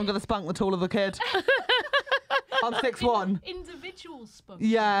that the longer the spunk, the taller the kid. I'm 6'1". Individual spunk.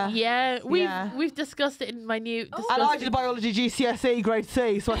 Yeah. Yeah, we've discussed it in my new. And I did biology GCSE grade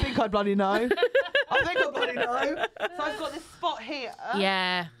C, so I think I bloody know. So I've got this spot here.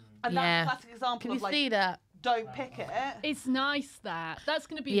 Yeah. And that's a classic example Can of you like, see that? don't pick it. It's nice that. That's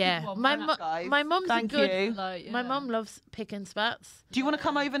going to be a Yeah. good one. My mum's Thank good. you. Like, My mum loves picking spots. Do you want to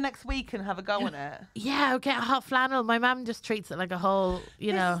come over next week and have a go on it? Yeah, I'll get a hot flannel. My mum just treats it like a whole,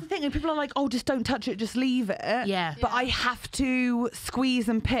 you know. This is the thing, and people are like, oh, just don't touch it, just leave it. Yeah. But I have to squeeze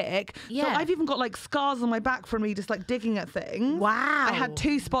and pick. Yeah. So I've even got like scars on my back from me just like digging at things. Wow. I had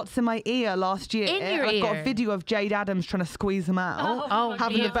 2 spots in my ear last year. In your I've got ear? a video of Jade Adams trying to squeeze them out. Oh,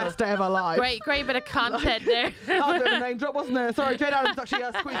 having the beautiful. best day of her life. Great bit of content there. That was a bit of a name drop, wasn't it? Sorry, Jade Adams actually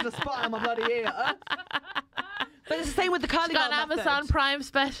squeezing a spot on my bloody ear. But it's the same with the curly Got girl an method. Amazon Prime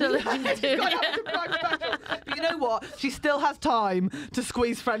special. Got an Amazon Prime special. But you know what? She still has time to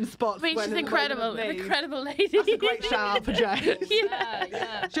squeeze friends' spots. I mean, she's incredible. An incredible lady. That's a great shout out for Jade.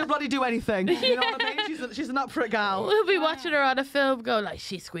 Yeah. She'll bloody do anything. You know what I mean? She's an up for it gal. We'll be watching her on a film go like,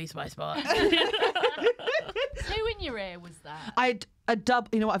 she squeezed my spot. Who in your ear was that? I'd a dub.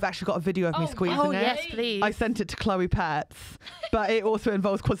 You know what? I've actually got a video of me squeezing Oh, it. yes, please. I sent it to Chloe Pets, but it also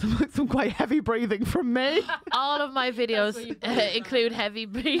involves some quite heavy breathing from me. All of my videos include heavy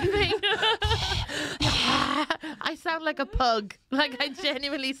breathing. I sound like a pug. Like I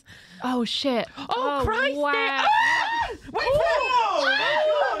genuinely. Oh shit! Oh, Christ! wow. Wait,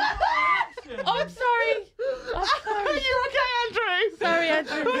 I'm sorry. Are you okay, Andrew? Sorry,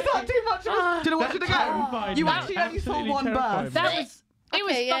 Andrew. Was that too much? Do you know what to go? Terrified You me. actually only saw Absolutely one terrified birth. me. That was. It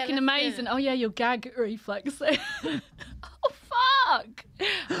was Okay, yeah, fucking let's do amazing. it. Oh yeah, your gag reflex. Oh fuck!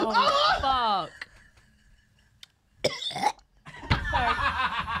 Oh fuck!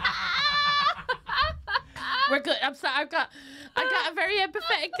 We're good. I'm sorry. I got a very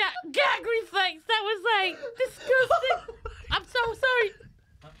empathetic gag reflex. That was like disgusting. I'm so sorry.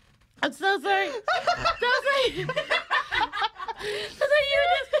 I'm so sorry. That was like. That was like you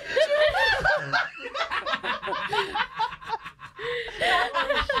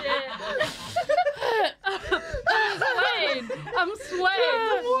I'm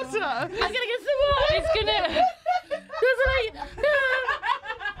sweating. Water. I'm gonna get some more. It's gonna. That's like.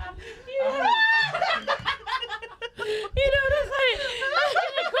 You know, that's like.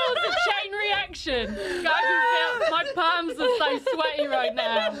 It caused a chain reaction. I can feel my palms are so sweaty right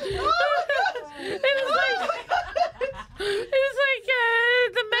now. It was like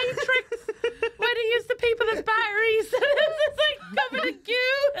the Matrix when he used to people as batteries. It was like covered in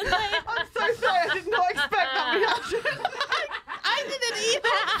goo. And like, I'm so sorry. I did not expect that reaction. I didn't either. I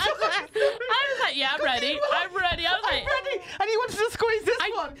was like, yeah, I'm ready. I'm ready. I was like, Ready? And you wanted to squeeze this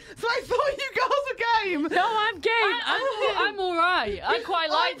one. So I thought you girls were game. no, I'm game. I'm all right. I quite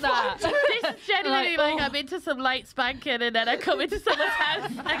like like that. This is genuinely Like, like I'm into some light spanking, and then I come into someone's house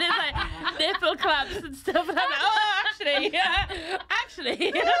and there's like nipple clamps and stuff, and I'm like, oh, actually,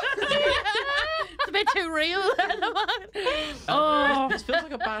 it's a bit too real. Oh, This feels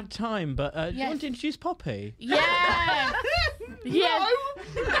like a bad time, but do you want to introduce Poppy? yeah. Yes.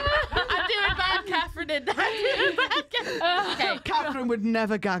 I'm doing bad, Catherine. And okay. Catherine would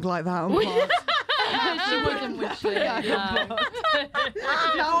never gag like that on pod. She wouldn't, would she? Now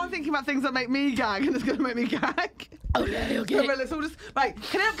I'm thinking about things that make me gag, and it's going to make me gag. Okay. So, but let's all just right.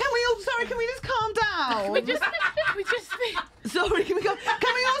 Can we just calm down? we just. Sorry, can we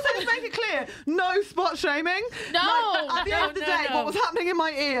also just make it clear? No spot shaming. No. At the end of the day, what was happening in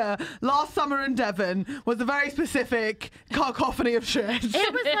my ear last summer in Devon was a very specific cacophony of shit.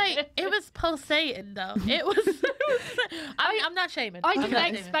 It was pulsating though. It was. I'm not shaming. I I'm didn't not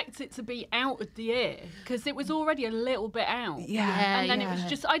shaming. expect it to be out of the ear because it was already a little bit out. Yeah. And then it was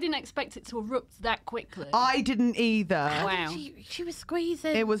just, I didn't expect it to erupt that quickly. I didn't either. Wow. She was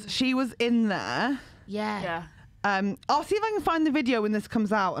squeezing. She was in there. Yeah. I'll see if I can find the video when this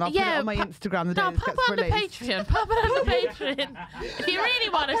comes out, and I'll put it on my Instagram the day this pop gets on the released. Patreon. Pop it on the Patreon. If you really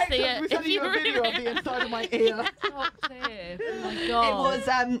want to see it. We sent you a video of the inside of my ear. Oh, dear. Oh my God. It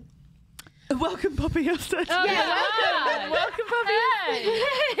was welcome, Poppy Hilsted. Oh, Welcome, Poppy.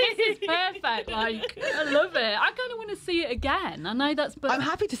 This is perfect. Like, I love it. I kind of want to see it again. I know that's. But I'm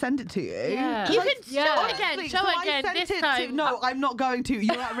happy to send it to you. Yeah. You can Yeah. show it again. Honestly, Show so it I again sent this it time. No, I'm not going to.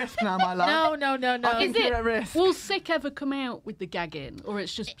 You're at risk now, my love. No. I think Is you're it? at risk. Will Sick ever come out with the gagging, or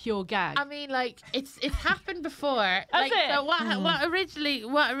it's just pure gag? I mean, like it's happened before. Like, it? so what originally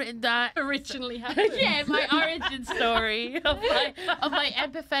originally happened. yeah, my origin story of my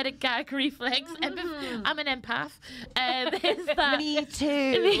empathetic gag reflex. I'm an empath. Is that Me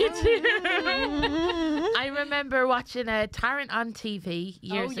too. Me too. I remember watching a Tarrant on TV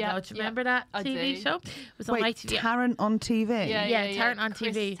years yeah, ago. Do you remember that I TV do. show? It was on my Wait, TV. Tarrant on TV? Yeah, Tarrant on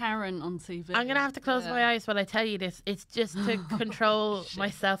Chris TV. Tarrant on TV. I'm gonna have to close my eyes while I tell you this. It's just to control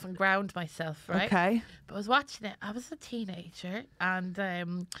myself and ground myself, right? Okay. But I was watching it. I was a teenager, and there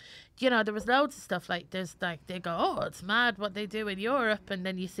was loads of stuff like there's like they go, oh, it's mad what they do in Europe, and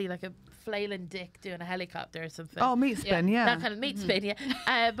then you see like a flailing dick doing a helicopter or something. Oh, meat spin, yeah. That kind of meat spin,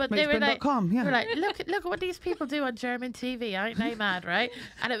 yeah. But they were like, Meatspin.com, yeah. they were like, look at what these people do on German TV. Aren't they mad, right?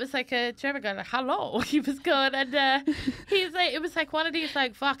 And it was like a German guy, like, hello. He was good, and he was like, it was like one of these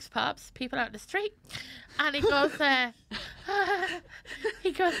like vox pops, people out in the street, and he goes,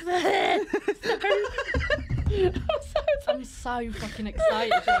 I'm so fucking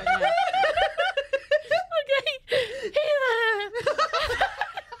excited right now. okay.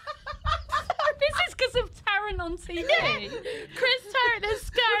 This is because of Tarrant on TV. Chris Tarrant has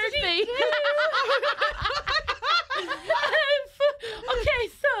scared me. Okay,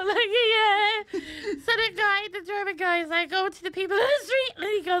 so the German guy is like going to the people in the street, and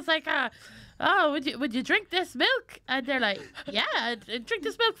he goes like, oh, would you drink this milk? And they're like, yeah, I'd drink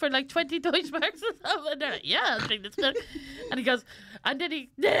this milk for like 20 Deutschmarks or something. And they're like, yeah, I'll drink this milk. And he goes, and then he,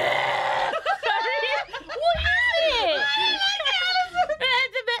 sorry, what is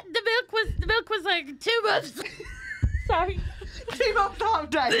it? The milk was like 2 months. Sorry. 2 months out of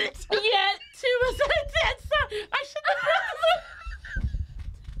date. Yeah, 2 months out of date. So I should have.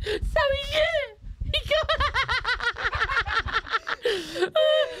 So he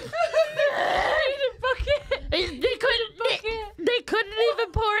They couldn't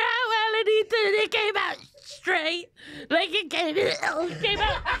even pour out Ellen either. It came out straight. Like it came out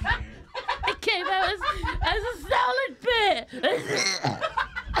as a solid bit.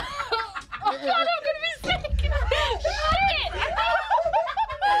 Oh God, I'm gonna be sick. Shit.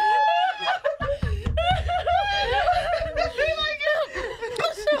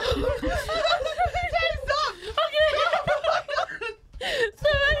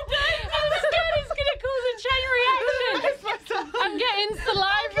 I'm scared it's gonna cause a chain reaction. I'm getting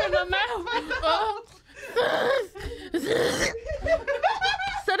saliva in my mouth.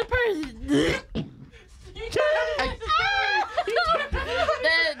 So the person.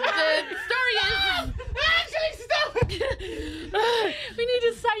 The story is. Actually, stop. We need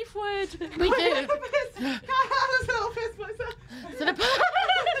a safe word. We do. So the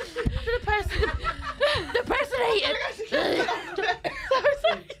person ate it.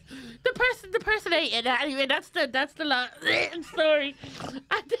 The person ate it. Anyway, that's the story.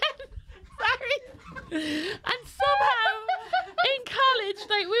 And then, and somehow in college,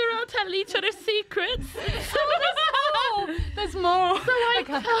 like we were all telling each other secrets. There's more. So I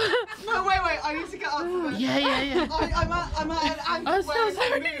No, wait, I need to get up from this. Yeah. I'm at an angle I'm so where if I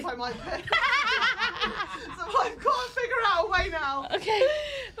sorry. move, I might pay. So I've got to figure out a way now. Okay.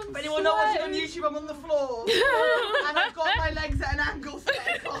 If anyone knows watching on YouTube, I'm on the floor. And I've got my legs at an angle so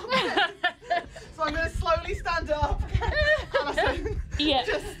I can't. So I'm going to slowly stand up. Alison,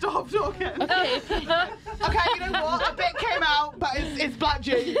 just stop talking. Okay, you know what? A bit came out, but it's black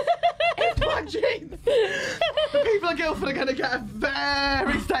jeans. It's black jeans. The people of Guildford are going to get a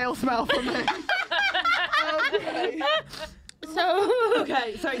very stale smell from me.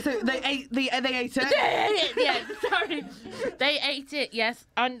 Okay. So they ate it. Yeah, sorry. They ate it, yes.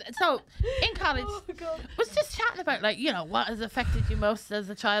 And so in college, was just chatting about like, you know, what has affected you most as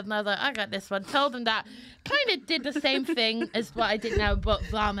a child. And I was like, I got this one. Told them that. Kind of did the same thing as what I did now, but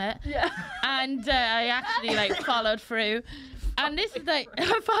vomit. Yeah. And I actually like followed through. And this is like,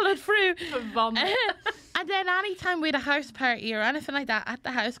 I followed through. Vomit. And then anytime we had a house party or anything like that at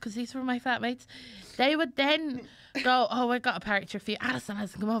the house, because these were my flatmates, they would then go, oh, I got a picture for you. Alison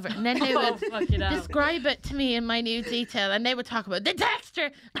has to come over. And then they would describe it to me in minute detail. And they would talk about the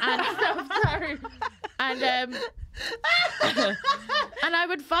texture and stuff. Sorry. And and I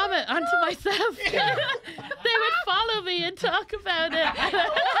would vomit onto myself. They would follow me and talk about it.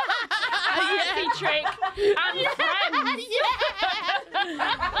 Easy trick. And friends.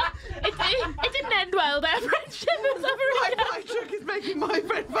 It didn't end well, their friendship was over. My trick is making my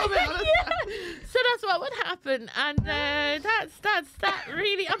friend vomit. So that's what would happen, and that's that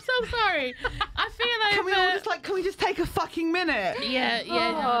really. I'm so sorry. I feel like can we just take a fucking minute? Yeah.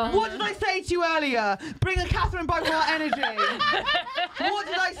 No. What did I say to you earlier? Bring a Catherine Beauvoir energy. What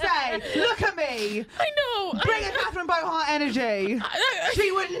did I say? Look at me. I know. Bring a Catherine Beauvoir energy.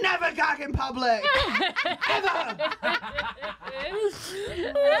 She would never gag in public. Ever.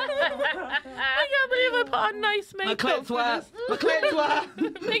 I can't believe I put on nice makeup. My clips were.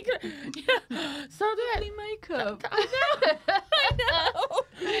 Yeah. So Really makeup. I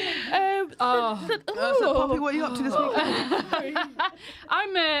know. So Poppy, what are you up to this week?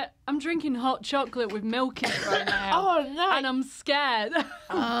 I'm drinking hot chocolate with milk in it right now. Oh no! And I'm scared.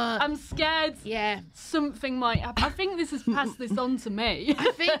 I'm scared. Yeah. Something might happen. I think this has passed this on to me.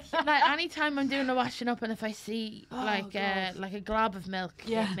 I think like anytime I'm doing the washing up and if I see like a glob of milk,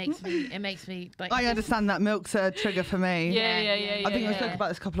 it makes me like. I understand that milk's a trigger for me. Yeah. I think I spoke about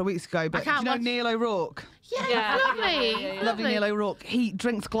this a couple of weeks ago, but do you know Neil O'Rourke? Yeah, lovely. Lovely Neil O'Rourke. He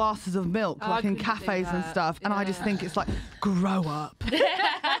drinks glasses of milk like in cafes and stuff, and I just think it's like, grow up. You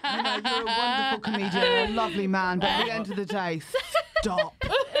know, you're a wonderful comedian, you're a lovely man, but at the end of the day, stop.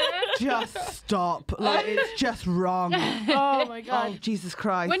 Just stop. Like, it's just wrong. Oh my God. Oh, Jesus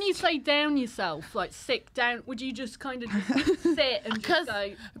Christ. When you say down yourself, like sit down, would you just kind of just sit and just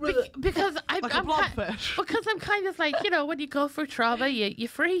go? Because I'm like a blobfish. Because I'm kind of like, you know, when you go through trauma, you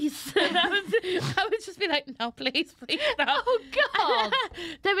freeze. I would just be like, no, please no. Oh God.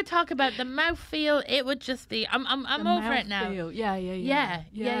 They would talk about the mouthfeel. It would just be, I'm over it now. Yeah.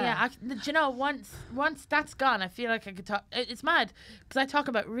 Do you know, once that's gone, I feel like I could talk. It's mad because I talk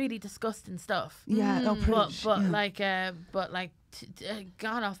about really disgusting stuff. Yeah, but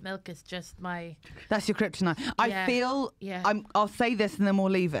gone off milk is just my. That's your kryptonite. I feel. Yeah. I'll say this and then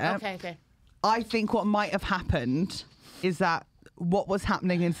we'll leave it. Okay. I think what might have happened is that what was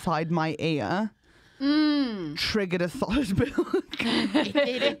happening inside my ear triggered a solid milk.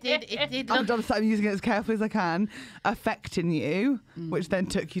 It did. I'm using it as carefully as I can, affecting you, which then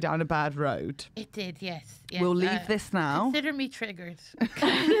took you down a bad road. It did, yes. We'll leave this now. Consider me triggered.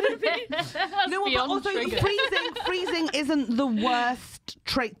 No, but also freezing isn't the worst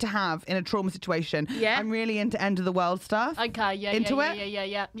trait to have in a trauma situation. Yeah. I'm really into end of the world stuff. Okay,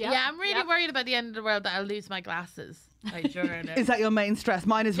 yeah. Yeah, I'm really worried about the end of the world that I'll lose my glasses. Like, during it. Is that your main stress?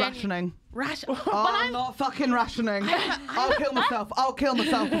 Mine is rationing. I'm not fucking rationing. I'll kill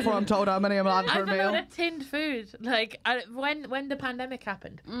myself before I'm told how many I'm allowed for a meal. A lot of tinned food. Like when the pandemic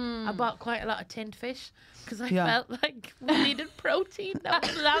happened, I bought quite a lot of tinned fish because I felt like we needed protein. That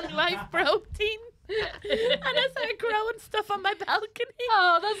was long life protein. And I started growing stuff on my balcony.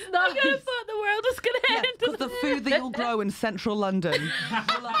 Oh, that's nice. I thought the world was going to end. Because the food that you'll grow in central London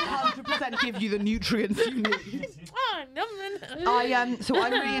will 100% give you the nutrients you need. So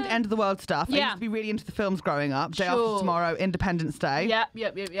I'm really into end of the world stuff. I used to be really into the films growing up. Day After Tomorrow, Independence Day.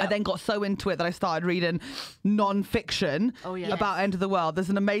 Yep. I then got so into it that I started reading non-fiction about end of the world. There's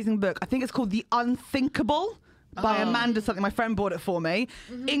an amazing book. I think it's called The Unthinkable. By Amanda something. My friend bought it for me.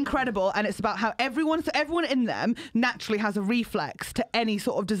 Incredible. And it's about how everyone in them naturally has a reflex to any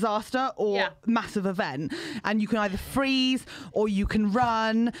sort of disaster or massive event. And you can either freeze or you can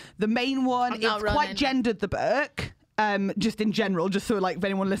run. The main one, it's quite gendered, the book. just in general, just so like if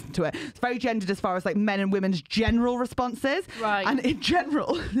anyone listened to it, it's very gendered as far as like men and women's general responses. Right. And in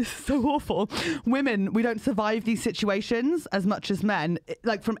general, this is so awful. Women, we don't survive these situations as much as men,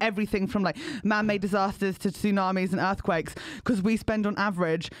 like from everything from like man-made disasters to tsunamis and earthquakes, because we spend on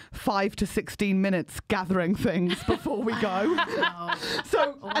average 5 to 16 minutes gathering things before we go.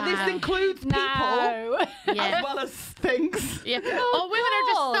 So and this includes people as well as things. Yeah. Oh, women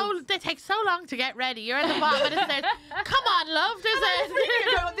are just they take so long to get ready. You're at the bottom of the stairs. Come on, love. There's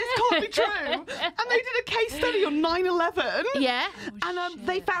this can't be true. And they did a case study on 9/11. Yeah. And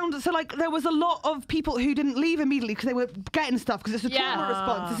they found, so like there was a lot of people who didn't leave immediately because they were getting stuff, because it's a trauma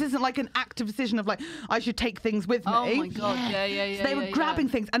response. This isn't like an active decision of like, I should take things with me. Oh my God. Yeah. So they were grabbing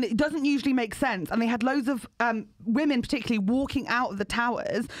things, and it doesn't usually make sense. And they had loads of women particularly walking out of the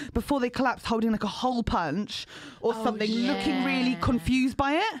towers before they collapsed holding like a hole punch or something, looking really confused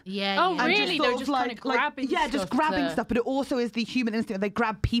by it. Yeah. Oh, yeah. really? They're just kind of grabbing stuff. Just grabbing stuff. But it also is the human instinct. They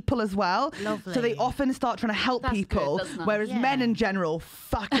grab people as well. Lovely. So they often start trying to help people, good. That's nice. whereas men in general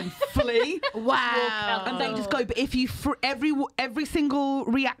fucking flee. Wow. And they just go. But if you, for every single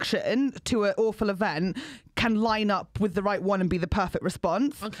reaction to an awful event can line up with the right one and be the perfect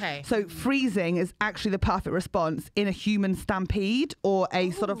response. Okay. So freezing is actually the perfect response in a human stampede or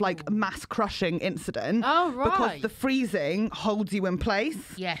a sort of like mass crushing incident. Oh, right. Because the freezing holds you in place.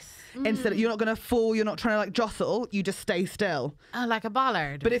 Yes. Instead, you're not going to fall, you're not trying to like jostle, you just stay still. Oh, like a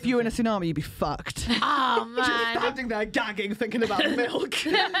bollard. But if you were in a tsunami, you'd be fucked. Oh, Just man. standing there gagging, thinking about milk.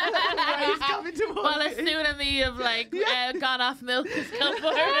 Waves coming towards Well, a you. tsunami of like gone off milk has come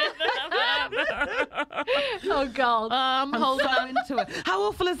forward. Oh God. I'm holding So on. into it. How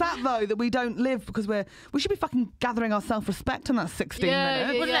awful is that though, that we don't live because we should be fucking gathering our self-respect in that 16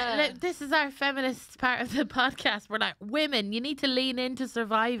 minutes. Well, this is our feminist part of the podcast. We're like, women, you need to lean into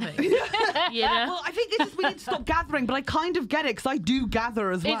surviving. You know? Well, I think it's just we need to stop gathering, but I kind of get it because I do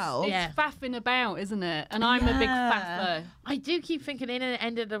gather as well. It's faffing about, isn't it? And I'm a big faffer. I do keep thinking in an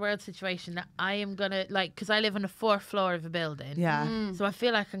end of the world situation that I am gonna like, because I live on the 4th floor of a building. Yeah. So I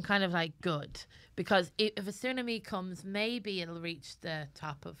feel like I'm kind of like good, because if a tsunami comes, maybe it'll reach the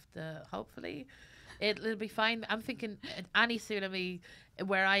top of the. Hopefully, it'll be fine. I'm thinking any tsunami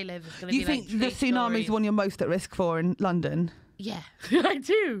where I live is gonna be. You think like the tsunami is the one you're most at risk for in London? Yeah, I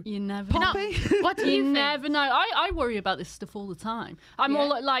do. You never Poppy? What do you You think? never know. I worry about this stuff all the time. I'm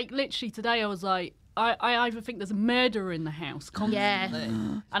all like literally today I was like, I either think there's a murderer in the house constantly,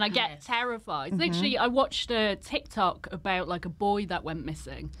 and I get terrified. Literally, I watched a TikTok about like a boy that went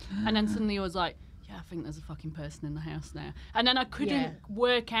missing, and then suddenly I was like, yeah, I think there's a fucking person in the house now. And then I couldn't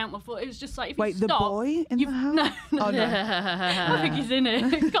work out my thought. It was just like, if Wait, you the stop, boy in the house? No, Oh no. I think he's in it.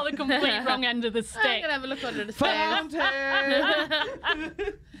 He's got the complete wrong end of the I'm stick. gonna have a look under the stairs. Found him.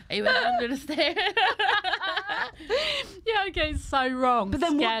 He went under the stairs. Yeah, okay, it's so wrong. But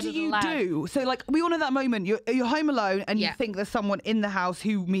then what Scared do of the you lad. do? So like we all know that moment, you're home alone and you Yeah. think there's someone in the house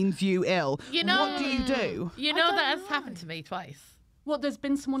who means you ill. You know- what do you do? You know that has happened to me twice. What, there's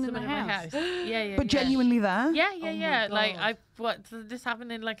been someone in the Someone in my house? house. Yeah. But genuinely there? Yeah. Like God. this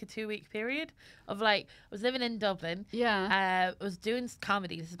happened in like a 2-week period of like, I was living in Dublin. Yeah. I was doing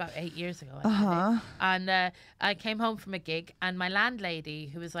comedy. This is about 8 years ago. Uh-huh. And I came home from a gig, and my landlady,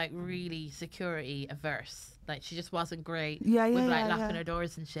 who was like really security averse, like she just wasn't great with like locking her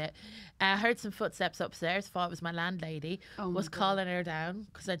doors and shit. I heard some footsteps upstairs, thought it was my landlady, was calling her down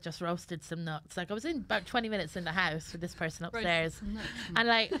because I'd just roasted some nuts. Like I was in about 20 minutes in the house with this person upstairs. And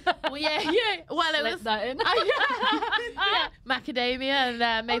like, well, yeah. Well, it Slip was that in. yeah, macadamia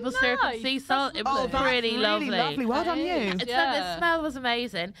and maple syrup and nice. sea salt. It was that's pretty really lovely. Well done, you. So the smell was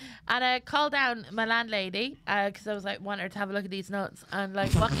amazing, and I called down my landlady because I was like, want her to have a look at these nuts, and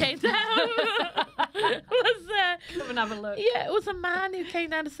like what came down was Come and have a look. yeah, it was a man who came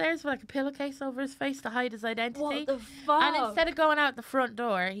down the stairs with like a pillowcase over his face to hide his identity. What the fuck? And instead of going out the front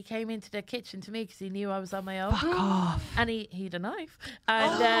door, he came into the kitchen to me because he knew I was on my own. Fuck off. And he had a knife.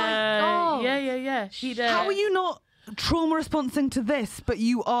 And God. yeah. How are you not trauma responding to this, but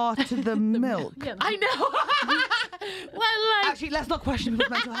you are to the milk? Yeah, I know. Well, like, Actually, let's not question people's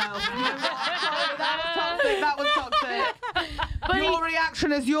mental health. That was toxic. but Your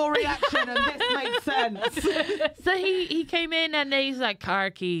reaction is your reaction, and this makes sense. so he came in and he's like,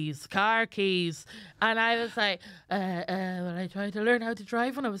 car keys. And I was like, well, I tried to learn how to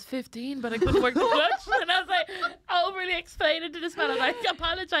drive when I was 15, but I couldn't work the clutch. And I was like, overly explaining to this man. I was like,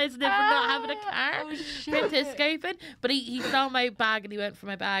 apologising for not having a car, for him to escaping. But he saw my bag and he went for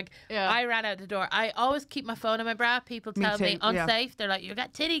my bag. Yeah. I ran out the door. I always keep my phone in my bra. People tell me too, yeah. unsafe. They're like, you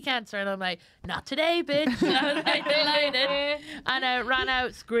got titty cancer. And I'm like, not today, bitch. And I was like, delighted. accident, and ran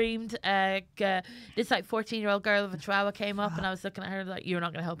out, screamed. This like 14-year-old girl with a chihuahua came up, and I was looking at her like, "You're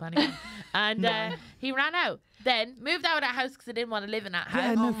not going to help anyone." And he ran out. Then moved out of that house because I didn't want to live in that house.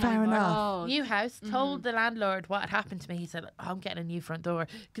 Yeah, no, fair enough. New house. Told the landlord what had happened to me. He said, "I'm getting a new front door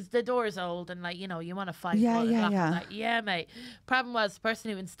because the door is old and like you want to fight." Yeah. Like, yeah, mate. Problem was the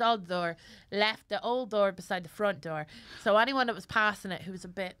person who installed the door left the old door beside the front door, so anyone that was passing it who was a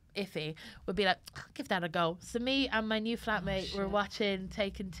bit iffy would be like, "I'll give that a go." So me and my new flatmate were watching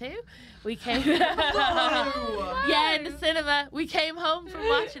Taken 2. We came in the cinema. We came home from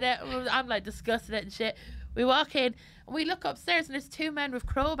watching it. I'm like discussing it and shit. We walk in and we look upstairs and there's two men with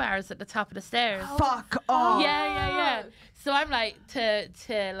crowbars at the top of the stairs. Fuck off. Yeah. So I'm like to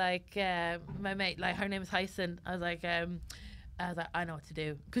like my mate, like her name is Hutchison. I was like, I know what to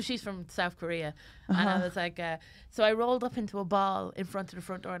do because she's from South Korea, and I was like, so I rolled up into a ball in front of the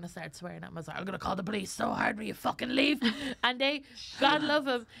front door and I started swearing at them. I was like, "I'm gonna call the police so hard when you fucking leave." And they, God love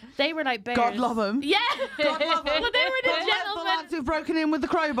them, they were like bears. God love them. Yeah, God love them. well, they were the The gentlemen. lads who've broken in with the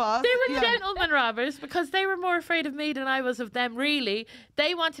crowbar. They were gentlemen robbers because they were more afraid of me than I was of them, really.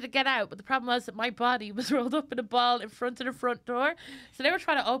 They wanted to get out, but the problem was that my body was rolled up in a ball in front of the front door. So they were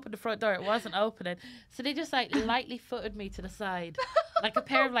trying to open the front door. It wasn't opening. So they just like lightly footed me to the side. Like a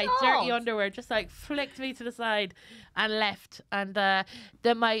pair of like dirty underwear, just like flicked me to the side and left. And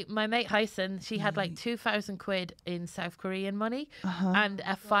then my mate Hutchison, she had like 2,000 quid in South Korean money and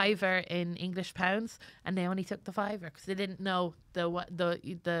a £5 in English pounds, and they only took the £5 because they didn't know the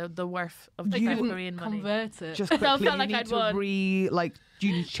worth of the South Korean money. Convert it. Just quickly, So I felt like you need I'd to won.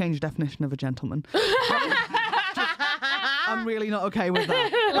 you need to change the definition of a gentleman. I'm really not okay with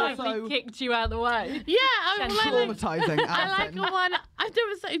that. Like Also, he kicked you out of the way. Yeah, I like traumatizing. I like the one. I do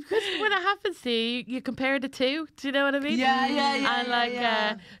was like, because when it happens to you, you compare the two. Do you know what I mean? Yeah. And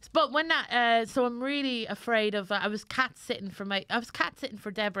like, but when that, so I'm really afraid of. I was cat sitting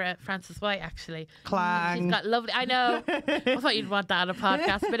for Deborah Francis White actually. Clang. She's got lovely. I know. I thought you'd want that on a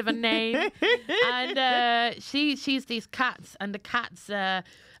podcast. A bit of a name. And she's these cats, and the cats. I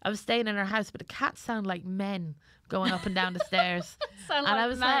was staying in her house, but the cats sound like men going up and down the stairs. Sound and like I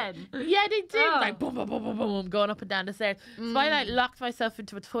was men. like, yeah, they do. Oh. Like boom, boom, boom, boom, boom, going up and down the stairs. So I like locked myself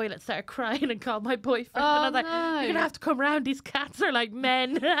into a toilet, started crying, and called my boyfriend. Oh, and I was like, no. "You're gonna have to come round. These cats are like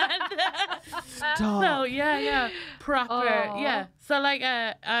men." Stop. So yeah, proper, Oh. yeah. So like,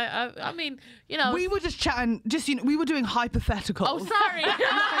 I mean, you know, We were just chatting. We were doing hypotheticals. oh, sorry.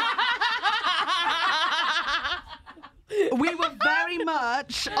 We were very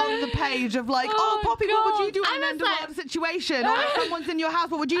much on the page of like, Oh, Poppy, what would God. you do in I an was end of like- world situation? Or if someone's in your house,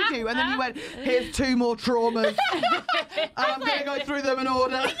 what would you do? And then you went, here's 2 more traumas. And I'm going to go through them in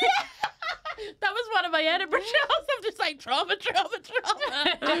order. That was one of my Edinburgh shows. I'm just like trauma.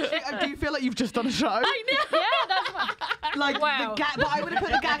 Actually, I do feel like you've just done a show. I know. Yeah, that's what. Like, Wow. but I would have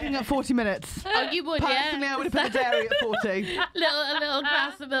put the gagging at 40 minutes. Oh, you would, Personally, yeah. I would have put the dairy at 40. A little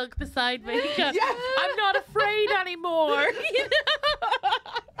glass of milk beside me. Yes. I'm not afraid anymore.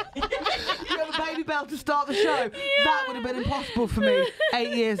 You have a Babybel to start the show. That would have been impossible for me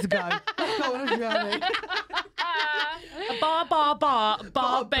 8 years ago. Let's go on a journey. Ba ba ba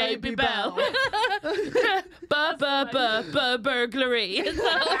ba Babybel. Ba ba ba ba burglary.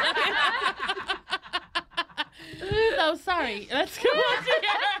 So sorry. Let's go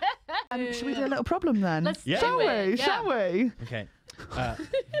on. Should we do a little problem then? Let's Yeah. do Shall it. we? Yeah. Shall we? Okay.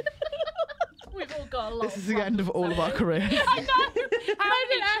 We've all got a lot. This is the end of all of our careers. I know. I've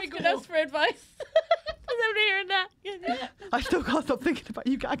been asking us for advice. I'm hearing that. I still can't stop thinking about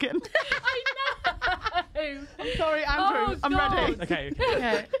you gagging. I know. I'm sorry, Andrew. Oh, I'm God. ready. Okay.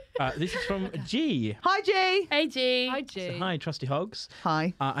 Okay. This is from G. Hi, G. Hey, G. Hi, G. Hi, Trusty Hogs.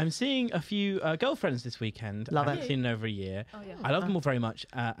 Hi. I'm seeing a few girlfriends this weekend. Love I haven't it. seen in over a year. Oh, yeah. I love them all very much,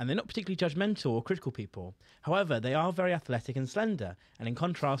 and they're not particularly judgmental or critical people. However, they are very athletic and slender. And in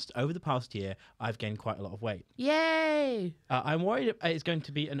contrast, over the past year, I've gained quite a lot of weight. Yay. I'm worried it's going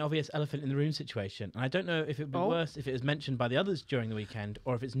to be an obvious elephant in the room situation. And I don't know if it would be worse if it was mentioned by the others during the weekend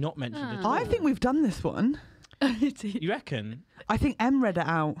or if it's not mentioned at all. I think we've done this one. You reckon? I think Em read it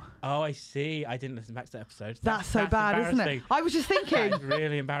out. Oh, I see. I didn't listen back to the episode. That's so bad, isn't it? embarrassing. I was just thinking. That's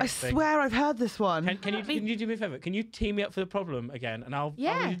really I embarrassing. swear I've heard this one. Can you do me a favour? Can you tee me up for the problem again, and I'll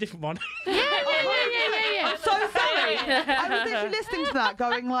read a different one. Yeah. I I'm so sorry. I was literally listening to that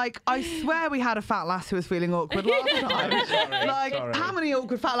going like, I swear we had a fat lass who was feeling awkward last time. Sorry. How many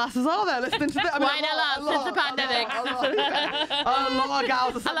awkward fat lasses are there listening to this? I mean, Quite a lot since the pandemic. A lot of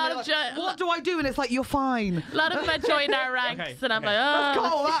gals are A lot suddenly of what do I do? And it's like, you're fine. A lot of them joined our ranks, and I'm like,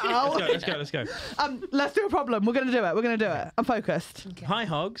 Cut oh. all that out. Let's go. Let's do a problem. We're going to do it. I'm focused. Hi,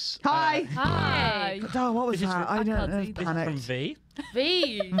 Hogs. Hi. Hi. Oh, what was This is that? from- I don't know. This is From Panicked. V.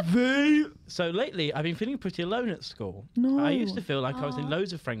 V. V. So lately, I've been feeling pretty alone at school. No. I used to feel like I was in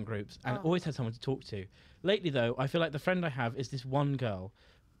loads of friend groups and always had someone to talk to. Lately, though, I feel like the friend I have is this one girl.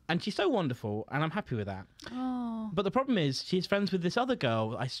 And she's so wonderful, and I'm happy with that. Oh. But the problem is, she's friends with this other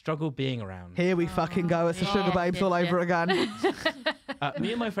girl I struggle being around. Here we fucking go. It's the Yeah. Sugar Babes all over again.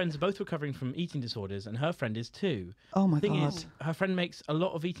 Me and my friends are both recovering from eating disorders, and her friend is too. Oh my The thing God. is, her friend makes a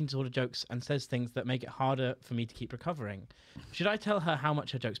lot of eating disorder jokes and says things that make it harder for me to keep recovering. Should I tell her how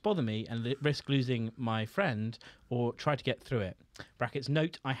much her jokes bother me and risk losing my friend, or try to get through it? Brackets,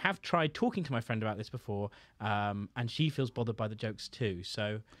 note, I have tried talking to my friend about this before, and she feels bothered by the jokes too.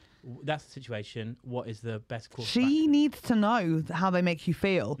 So that's the situation. What is the best course of She action? needs to know how they make you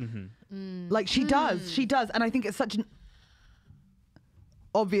feel. Like she does. She does. And I think it's such an...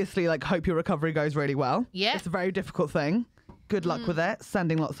 Obviously, like, hope your recovery goes really well. Yeah. It's a very difficult thing. Good luck with it.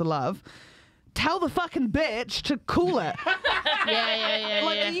 Sending lots of love. Tell the fucking bitch to cool it. Yeah.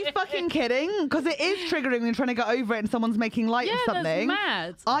 Like, are you fucking kidding? Because it is triggering when you're trying to get over it and someone's making light of Yeah, something. that's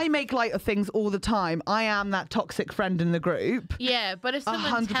mad. I make light of things all the time. I am that toxic friend in the group. Yeah, but if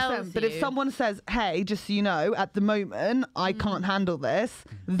someone tells you... But if someone says, hey, just so you know, at the moment, I can't handle this,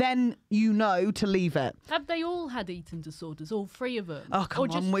 then you know to leave it. Have they all had eating disorders? All three of them? Oh, come Or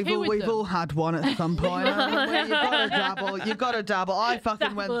just on. We've two of them? all had one at some point. I mean, you got to dabble. I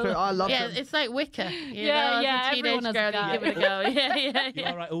fucking went through it. I loved Yeah, it. it's like Wicca. You Yeah, know, yeah, as a teenage everyone has a girl, go. you give it a go. Yeah. You're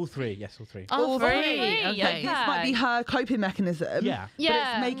all right, all three. Yes, all three. All three. three, Okay. okay. This might be her coping mechanism. Yeah. But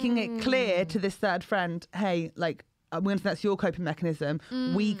Yeah. it's making it clear to this third friend, hey, like, I'm going to say that's your coping mechanism.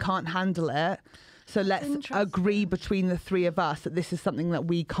 We can't handle it. So let's agree between the three of us that this is something that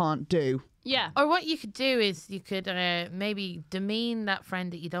we can't do. Yeah. Or what you could do is you could maybe demean that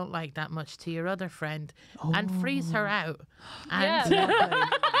friend that you don't like that much to your other friend and freeze her out. And Yeah.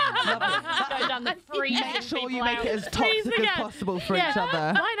 Go down the freezing Make sure you people make out. it as toxic Freezing as out. possible for Yeah. each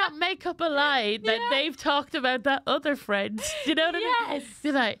other. Why not make up a lie that they've talked about that other friend? Do you know what I mean? Yes.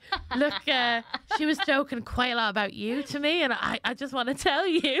 Be like, look, she was joking quite a lot about you to me, and I just want to tell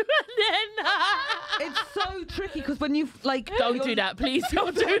you. And then It's so tricky because when you like don't do that, please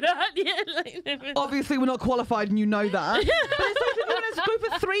don't do that. Yeah, like, obviously we're not qualified and you know that. But it's so tricky when it's a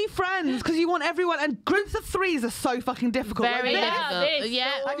group of three friends because you want everyone, and groups of threes are so fucking difficult. very Like, difficult. this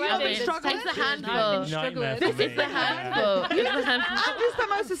Yeah, Have you not been it struggling? takes a I've been handful. Nightmare struggling. for me. It's a handful. It's a handful. you spent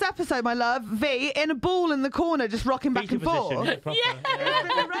most of this episode, my love, V, in a ball in the corner, just rocking back Fetal and forth. position, proper,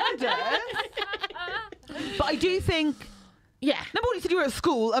 It's been horrendous. But I do think. Yeah. Number one, you said you were at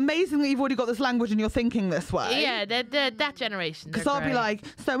school. Amazing that you've already got this language and you're thinking this way. Yeah, that generation. Because I'll be like,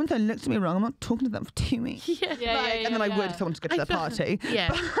 so and so looked at me wrong. I'm not talking to them for 2 weeks. yeah. And then I would if someone to go to their party.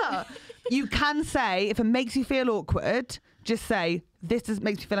 Yeah. But you can say, if it makes you feel awkward, just say, this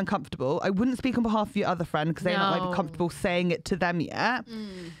makes me feel uncomfortable. I wouldn't speak on behalf of your other friend because they might not No. be comfortable saying it to them yet.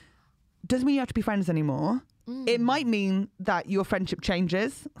 Doesn't mean you have to be friends anymore. It might mean that your friendship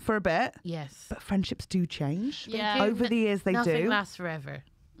changes for a bit, Yes. but friendships do change. Yeah. do. Over the years, they Nothing do. lasts forever.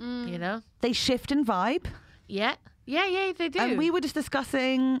 You know? They shift in vibe. Yeah. Yeah, they do. And we were just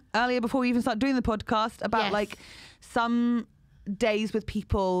discussing earlier before we even started doing the podcast about Yes. like some days with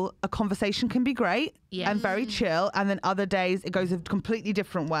people, a conversation can be great Yes. and very chill, and then other days it goes a completely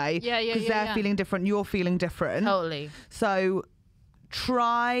different way Yeah, because they're yeah. feeling different, you're feeling different. Totally. So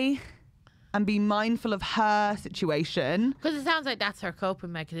try and be mindful of her situation. Because it sounds like that's her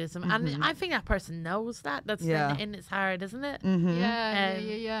coping mechanism. And I think that person knows that. That's Yeah. in its heart, isn't it?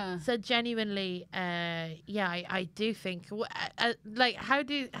 Yeah. So genuinely, I do think, like, how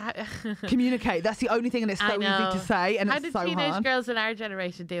do... Communicate. That's the only thing, and it's I so know. easy to say, and how it's did so teenage hard. girls in our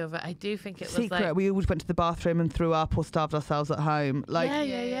generation deal with it? I do think it was Secret. like... We always went to the bathroom and threw up or starved ourselves at home. Like,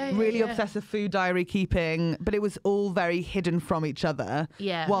 yeah, really yeah. obsessive food diary keeping, but it was all very hidden from each other.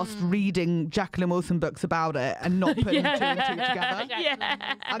 Yeah. Whilst reading Jacqueline Wilson books about it and not putting two and two together. Yeah.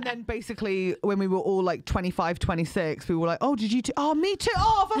 And then basically when we were all like 25, 26, we were like, oh, did you too? Oh, me too.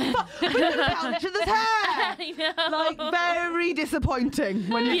 Oh, for fuck. We could have found each other's hair. I know. Like, very disappointing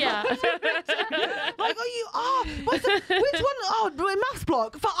when you Yeah. like, oh, you are. Which one? Oh, in maths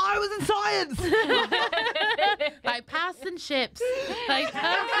block. For I was in science. Like passing ships. Like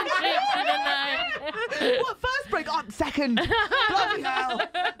passing ships in the night. What, first break? Oh, second. Bloody hell.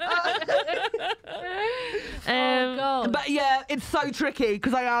 yeah, it's so tricky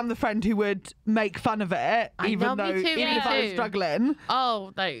because I am the friend who would make fun of it, even if I was struggling.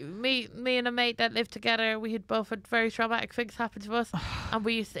 Oh, like me and a mate that lived together, we had both had very traumatic things happen to us, and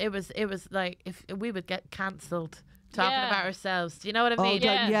we used to, it was like if we would get cancelled talking about ourselves. Do you know what I mean?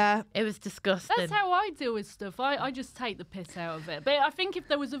 Yeah. It was disgusting. That's how I deal with stuff. I just take the piss out of it. But I think if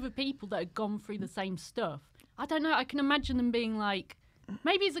there was other people that had gone through the same stuff, I don't know, I can imagine them being like,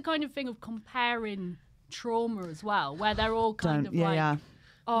 maybe it's a kind of thing of comparing trauma as well, where they're all kind of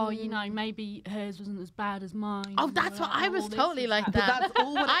oh, you know, maybe hers wasn't as bad as mine. Oh, that's what I was totally like that. But that's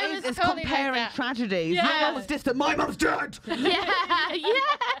all what it is. It's totally comparing tragedies. Yeah. My mum was distant. My mum's dead. Yeah.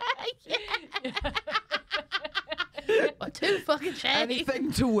 Well, too fucking shady.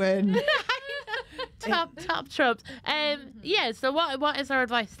 Anything to win. top tropes. Yeah. So what is our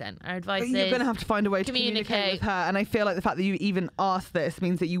advice then? Our advice is you're going to have to find a way to communicate with her, and I feel like the fact that you even asked this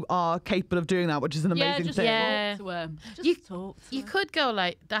means that you are capable of doing that, which is an amazing thing. Talk to her. Just talk to you her. could go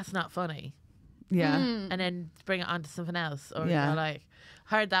like, that's not funny. Yeah. And then bring it on to something else, or you know, like,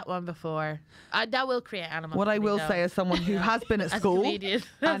 heard that one before. That will create animal. What I will say as someone who has been at school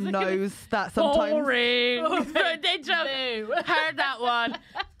and knows that sometimes boring. They joke. Heard that one.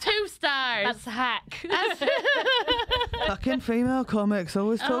 2 stars. That's a hack. fucking female comics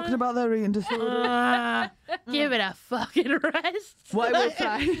always talking about their eating disorder. Give it a fucking rest. What I will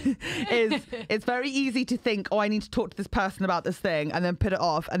say is it's very easy to think, oh, I need to talk to this person about this thing, and then put it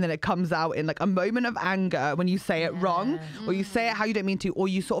off, and then it comes out in like a moment of anger when you say it wrong, or you say it how you don't mean to, or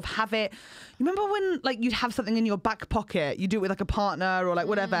you sort of have it. You remember when like you'd have something in your back pocket, you do it with like a partner or like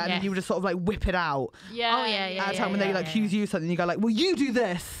whatever, and then you would just sort of like whip it out. Yeah. Oh yeah. At a time when they like accuse you of something, you go like, well, you do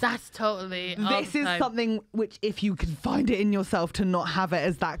this. That's totally. This is something which, if you can find it in yourself to not have it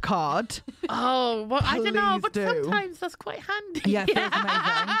as that card. Oh, well, I don't know, but do. sometimes that's quite handy. Yeah, it feels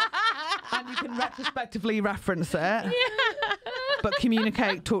amazing. And you can retrospectively reference it. Yeah. But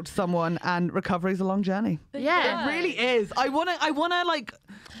communicate, talk to someone, and recovery is a long journey. Yeah. It really is. I wanna like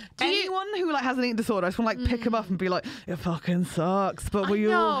anyone who like has an eating disorder, I just want to like pick them up and be like, it fucking sucks, but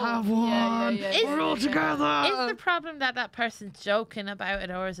we all have one. We're all together. Is the problem that person's joking about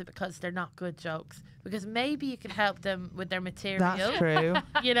it, or is it because they're not good jokes? Because maybe you can help them with their material. That's true.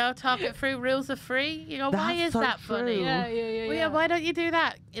 You know, talk it through. Rules are free. You know, why is that funny? Yeah. Why don't you do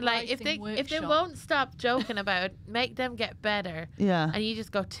that? Like, if they workshop. won't stop joking about it, make them get better. Yeah. And you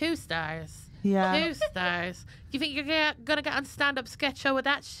just go 2 stars. Yeah. 2 stars. You think you're gonna get on stand-up sketch show with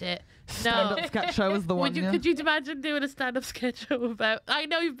that shit? Stand-up sketch show is the one. Could you imagine doing a stand-up sketch show about? I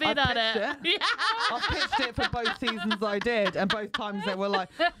know you've been on it. I pitched it for both seasons I did, and both times they were like,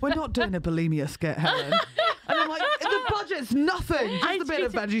 "We're not doing a bulimia skit, Helen." And I'm like, "The budget's nothing. Just a bit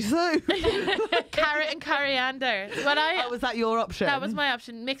of veggie soup, carrot and coriander." Was that your option? That was my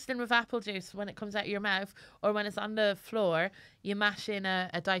option, mixed in with apple juice when it comes out of your mouth, or when it's on the floor, you mash in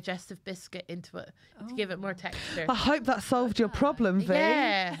a digestive biscuit into it to give it more texture. I hope that solved your problem, V.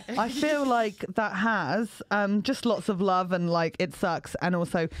 Yeah. I feel like that has just lots of love, and like it sucks, and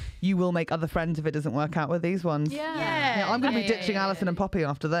also you will make other friends if it doesn't work out with these ones. Yeah. I'm going to be ditching Alison and Poppy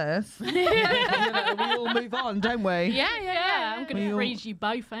after this. We all move on, don't we? Yeah. I'm going to freeze you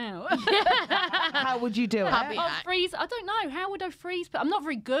both out. How would you do it? I'll freeze. I don't know. How would I freeze? But I'm not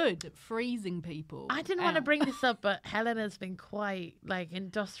very good at freezing people. I didn't want to bring this up, but Helen has been quite like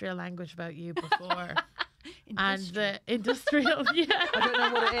industrial language about you before. And the industrial, I don't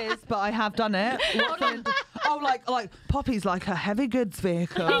know what it is, but I have done it. Like Poppy's like a heavy goods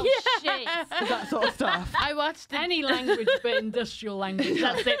vehicle. Shit. That sort of stuff. I watched any language but industrial language.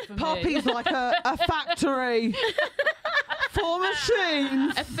 That's it for me. Poppy's like a factory for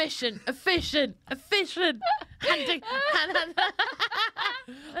machines. Efficient. I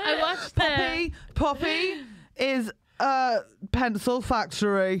watched Poppy is a pencil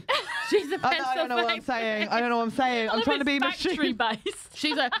factory. She's a pencil I don't know what I'm saying. I'm trying to be factory based.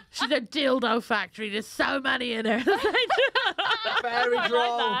 She's a dildo factory. There's so many in her. Very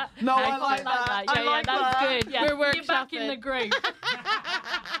droll. No, I like that. I like that. That's good. Yeah. We're You're back in the group.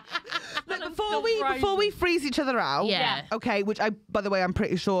 Look, before we freeze each other out, okay, which by the way, I'm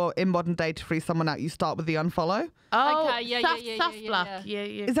pretty sure in modern day to freeze someone out, you start with the unfollow. Oh, okay, soft block. Yeah.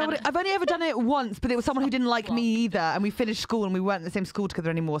 Is that what I've only ever done it once, but it was someone who didn't like me either, and we finished school and we weren't in the same school together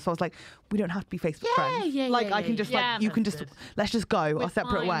anymore. So I was like, we don't have to be Facebook friends. I can just you can just let's just go our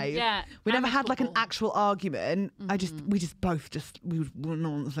separate ways. Yeah. We never had like an actual argument. We were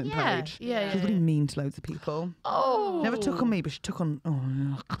not on the same page. Yeah. She was really mean to loads of people. Oh. Never took on me, but she took on.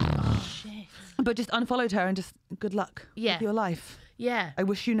 Shit. But just unfollowed her and just good luck with your life. Yeah. I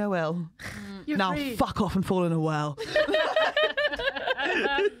wish you no ill. You're now free. fuck off and fall in a well.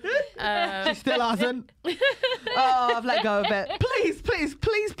 She still hasn't. Oh, I've let go of it.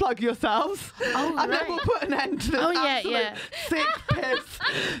 Please plug yourselves. And then we'll put an end to this absolute sick piss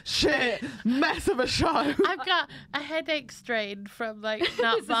shit mess of a show. I've got a headache strain from like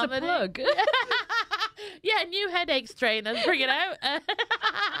not Is this a vomiting. plug? Yeah, new headache strain. Let's bring it out.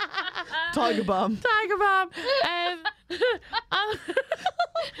 Tiger Balm. Tiger Balm.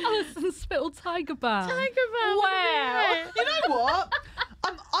 Alison Spittle Tiger Balm. Tiger Balm. Wow. You know what?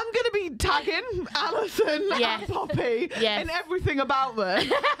 I'm going to be tagging Alison and Poppy in everything about this.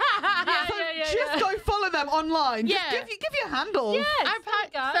 Just go follow them online. Yeah. Just give your handles.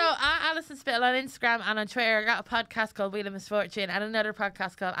 So Alison Spittle on Instagram and on Twitter. I got a podcast called Wheel of Misfortune and another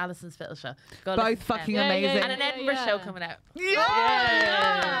podcast called Alison Spittle Show. Go Both fucking amazing. And an Edinburgh show coming out.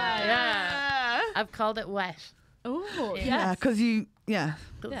 Yeah. I've called it Wet. Oh, Yeah, because you're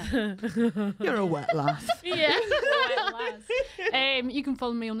a wet lass. Yeah. You can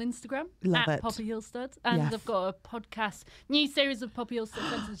follow me on Instagram Love at it. Poppy Hillstead, and Yes. I've got a podcast, new series of Poppy Hillstead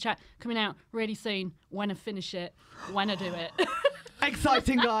Friends of the Chat coming out really soon. When I finish it, when I do it.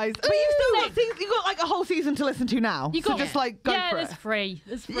 Exciting, guys. But you've got like a whole season to listen to now. You got just like go for there's it. free.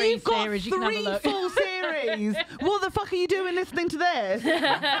 There's free You've got series. You can have a 3 look. full series. What the fuck are you doing listening to this?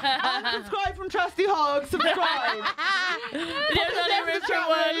 Unsubscribe from Trusty Hogs. Subscribe.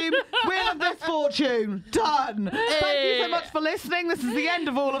 Wheel of Misfortune. Done. Thank you so much for listening. This is the end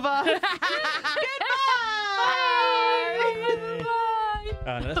of all of us. Goodbye.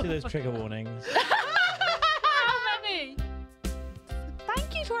 Now let's do those trigger warnings. How many?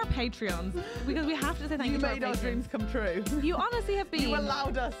 Thank you to our Patreons, because we have to say thank You you to made our our Patreons. dreams come true. You honestly have been. You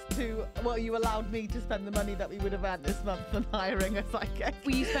allowed us to, well, you allowed me to spend the money that we would have earned this month on hiring a psychic.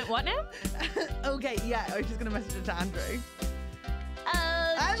 Well, you spent what now? Okay, yeah, I was just going to message it to Andrew.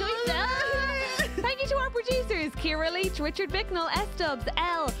 Thank you to our producers, Kierah Leach, Richard Bicknell, SBDubz,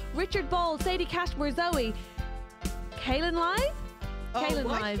 Elle, Richard Ball, Sadie Cashmore, Zoe, Kaylin Live,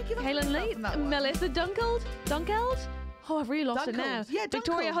 Kaylin Lee, Melissa Dunkeld. Oh, I've really lost it now. Yeah,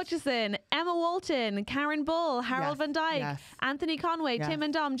 Victoria Dunkeld. Hutchison, Emma Walton, Karen Bull, Harald van Dijk, Anthony Conway, Tim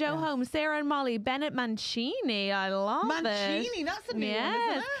and Dom, Joe Holmes, Sarah and Molly, Bennett Mancini. I love it. Mancini, that's a new one,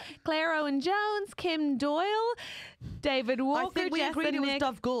 isn't it? Claire Owen-Jones, Kim Doyle, David Walker, I think we Jess agreed and it was Nick,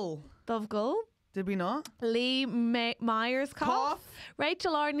 Dubhghaill. Dubhghaill, Did we not? Lee Myerscough,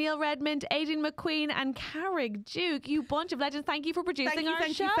 Rachel R. Neil Redmond, Aidan McQueen, and Carrick Duke. You bunch of legends. Thank you for producing our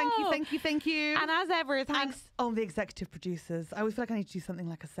show. Thank you. And as ever, thanks. The executive producers. I always feel like I need to do something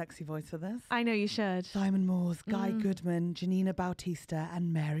like a sexy voice for this. I know you should. Simon Moores, Guy Goodman, Janinna Bautista,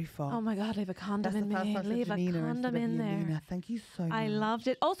 and Mary Fox. Oh my God, leave a condom That's in the first there. time I said Leave a Janinna condom instead of in there. Janinna. Thank you so much. I loved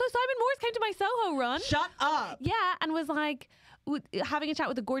it. Also, Simon Moores came to my Soho run. Shut up. Yeah, and was like having a chat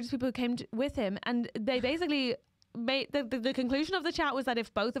with the gorgeous people who came with him, and they basically made the conclusion of the chat was that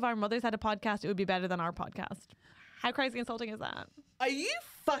if both of our mothers had a podcast, it would be better than our podcast. How crazy insulting is that? Are you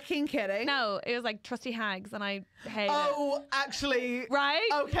fucking kidding? No, it was like Trusty Hogs, and I hate it. Oh, actually. Right?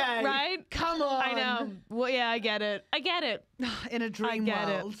 Okay. Right? Come on. I know. Well, yeah, I get it. In a dream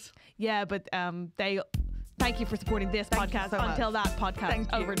world. Yeah, but they thank you for supporting this podcast so much. until that podcast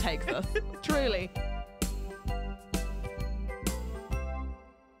overtakes us. Truly.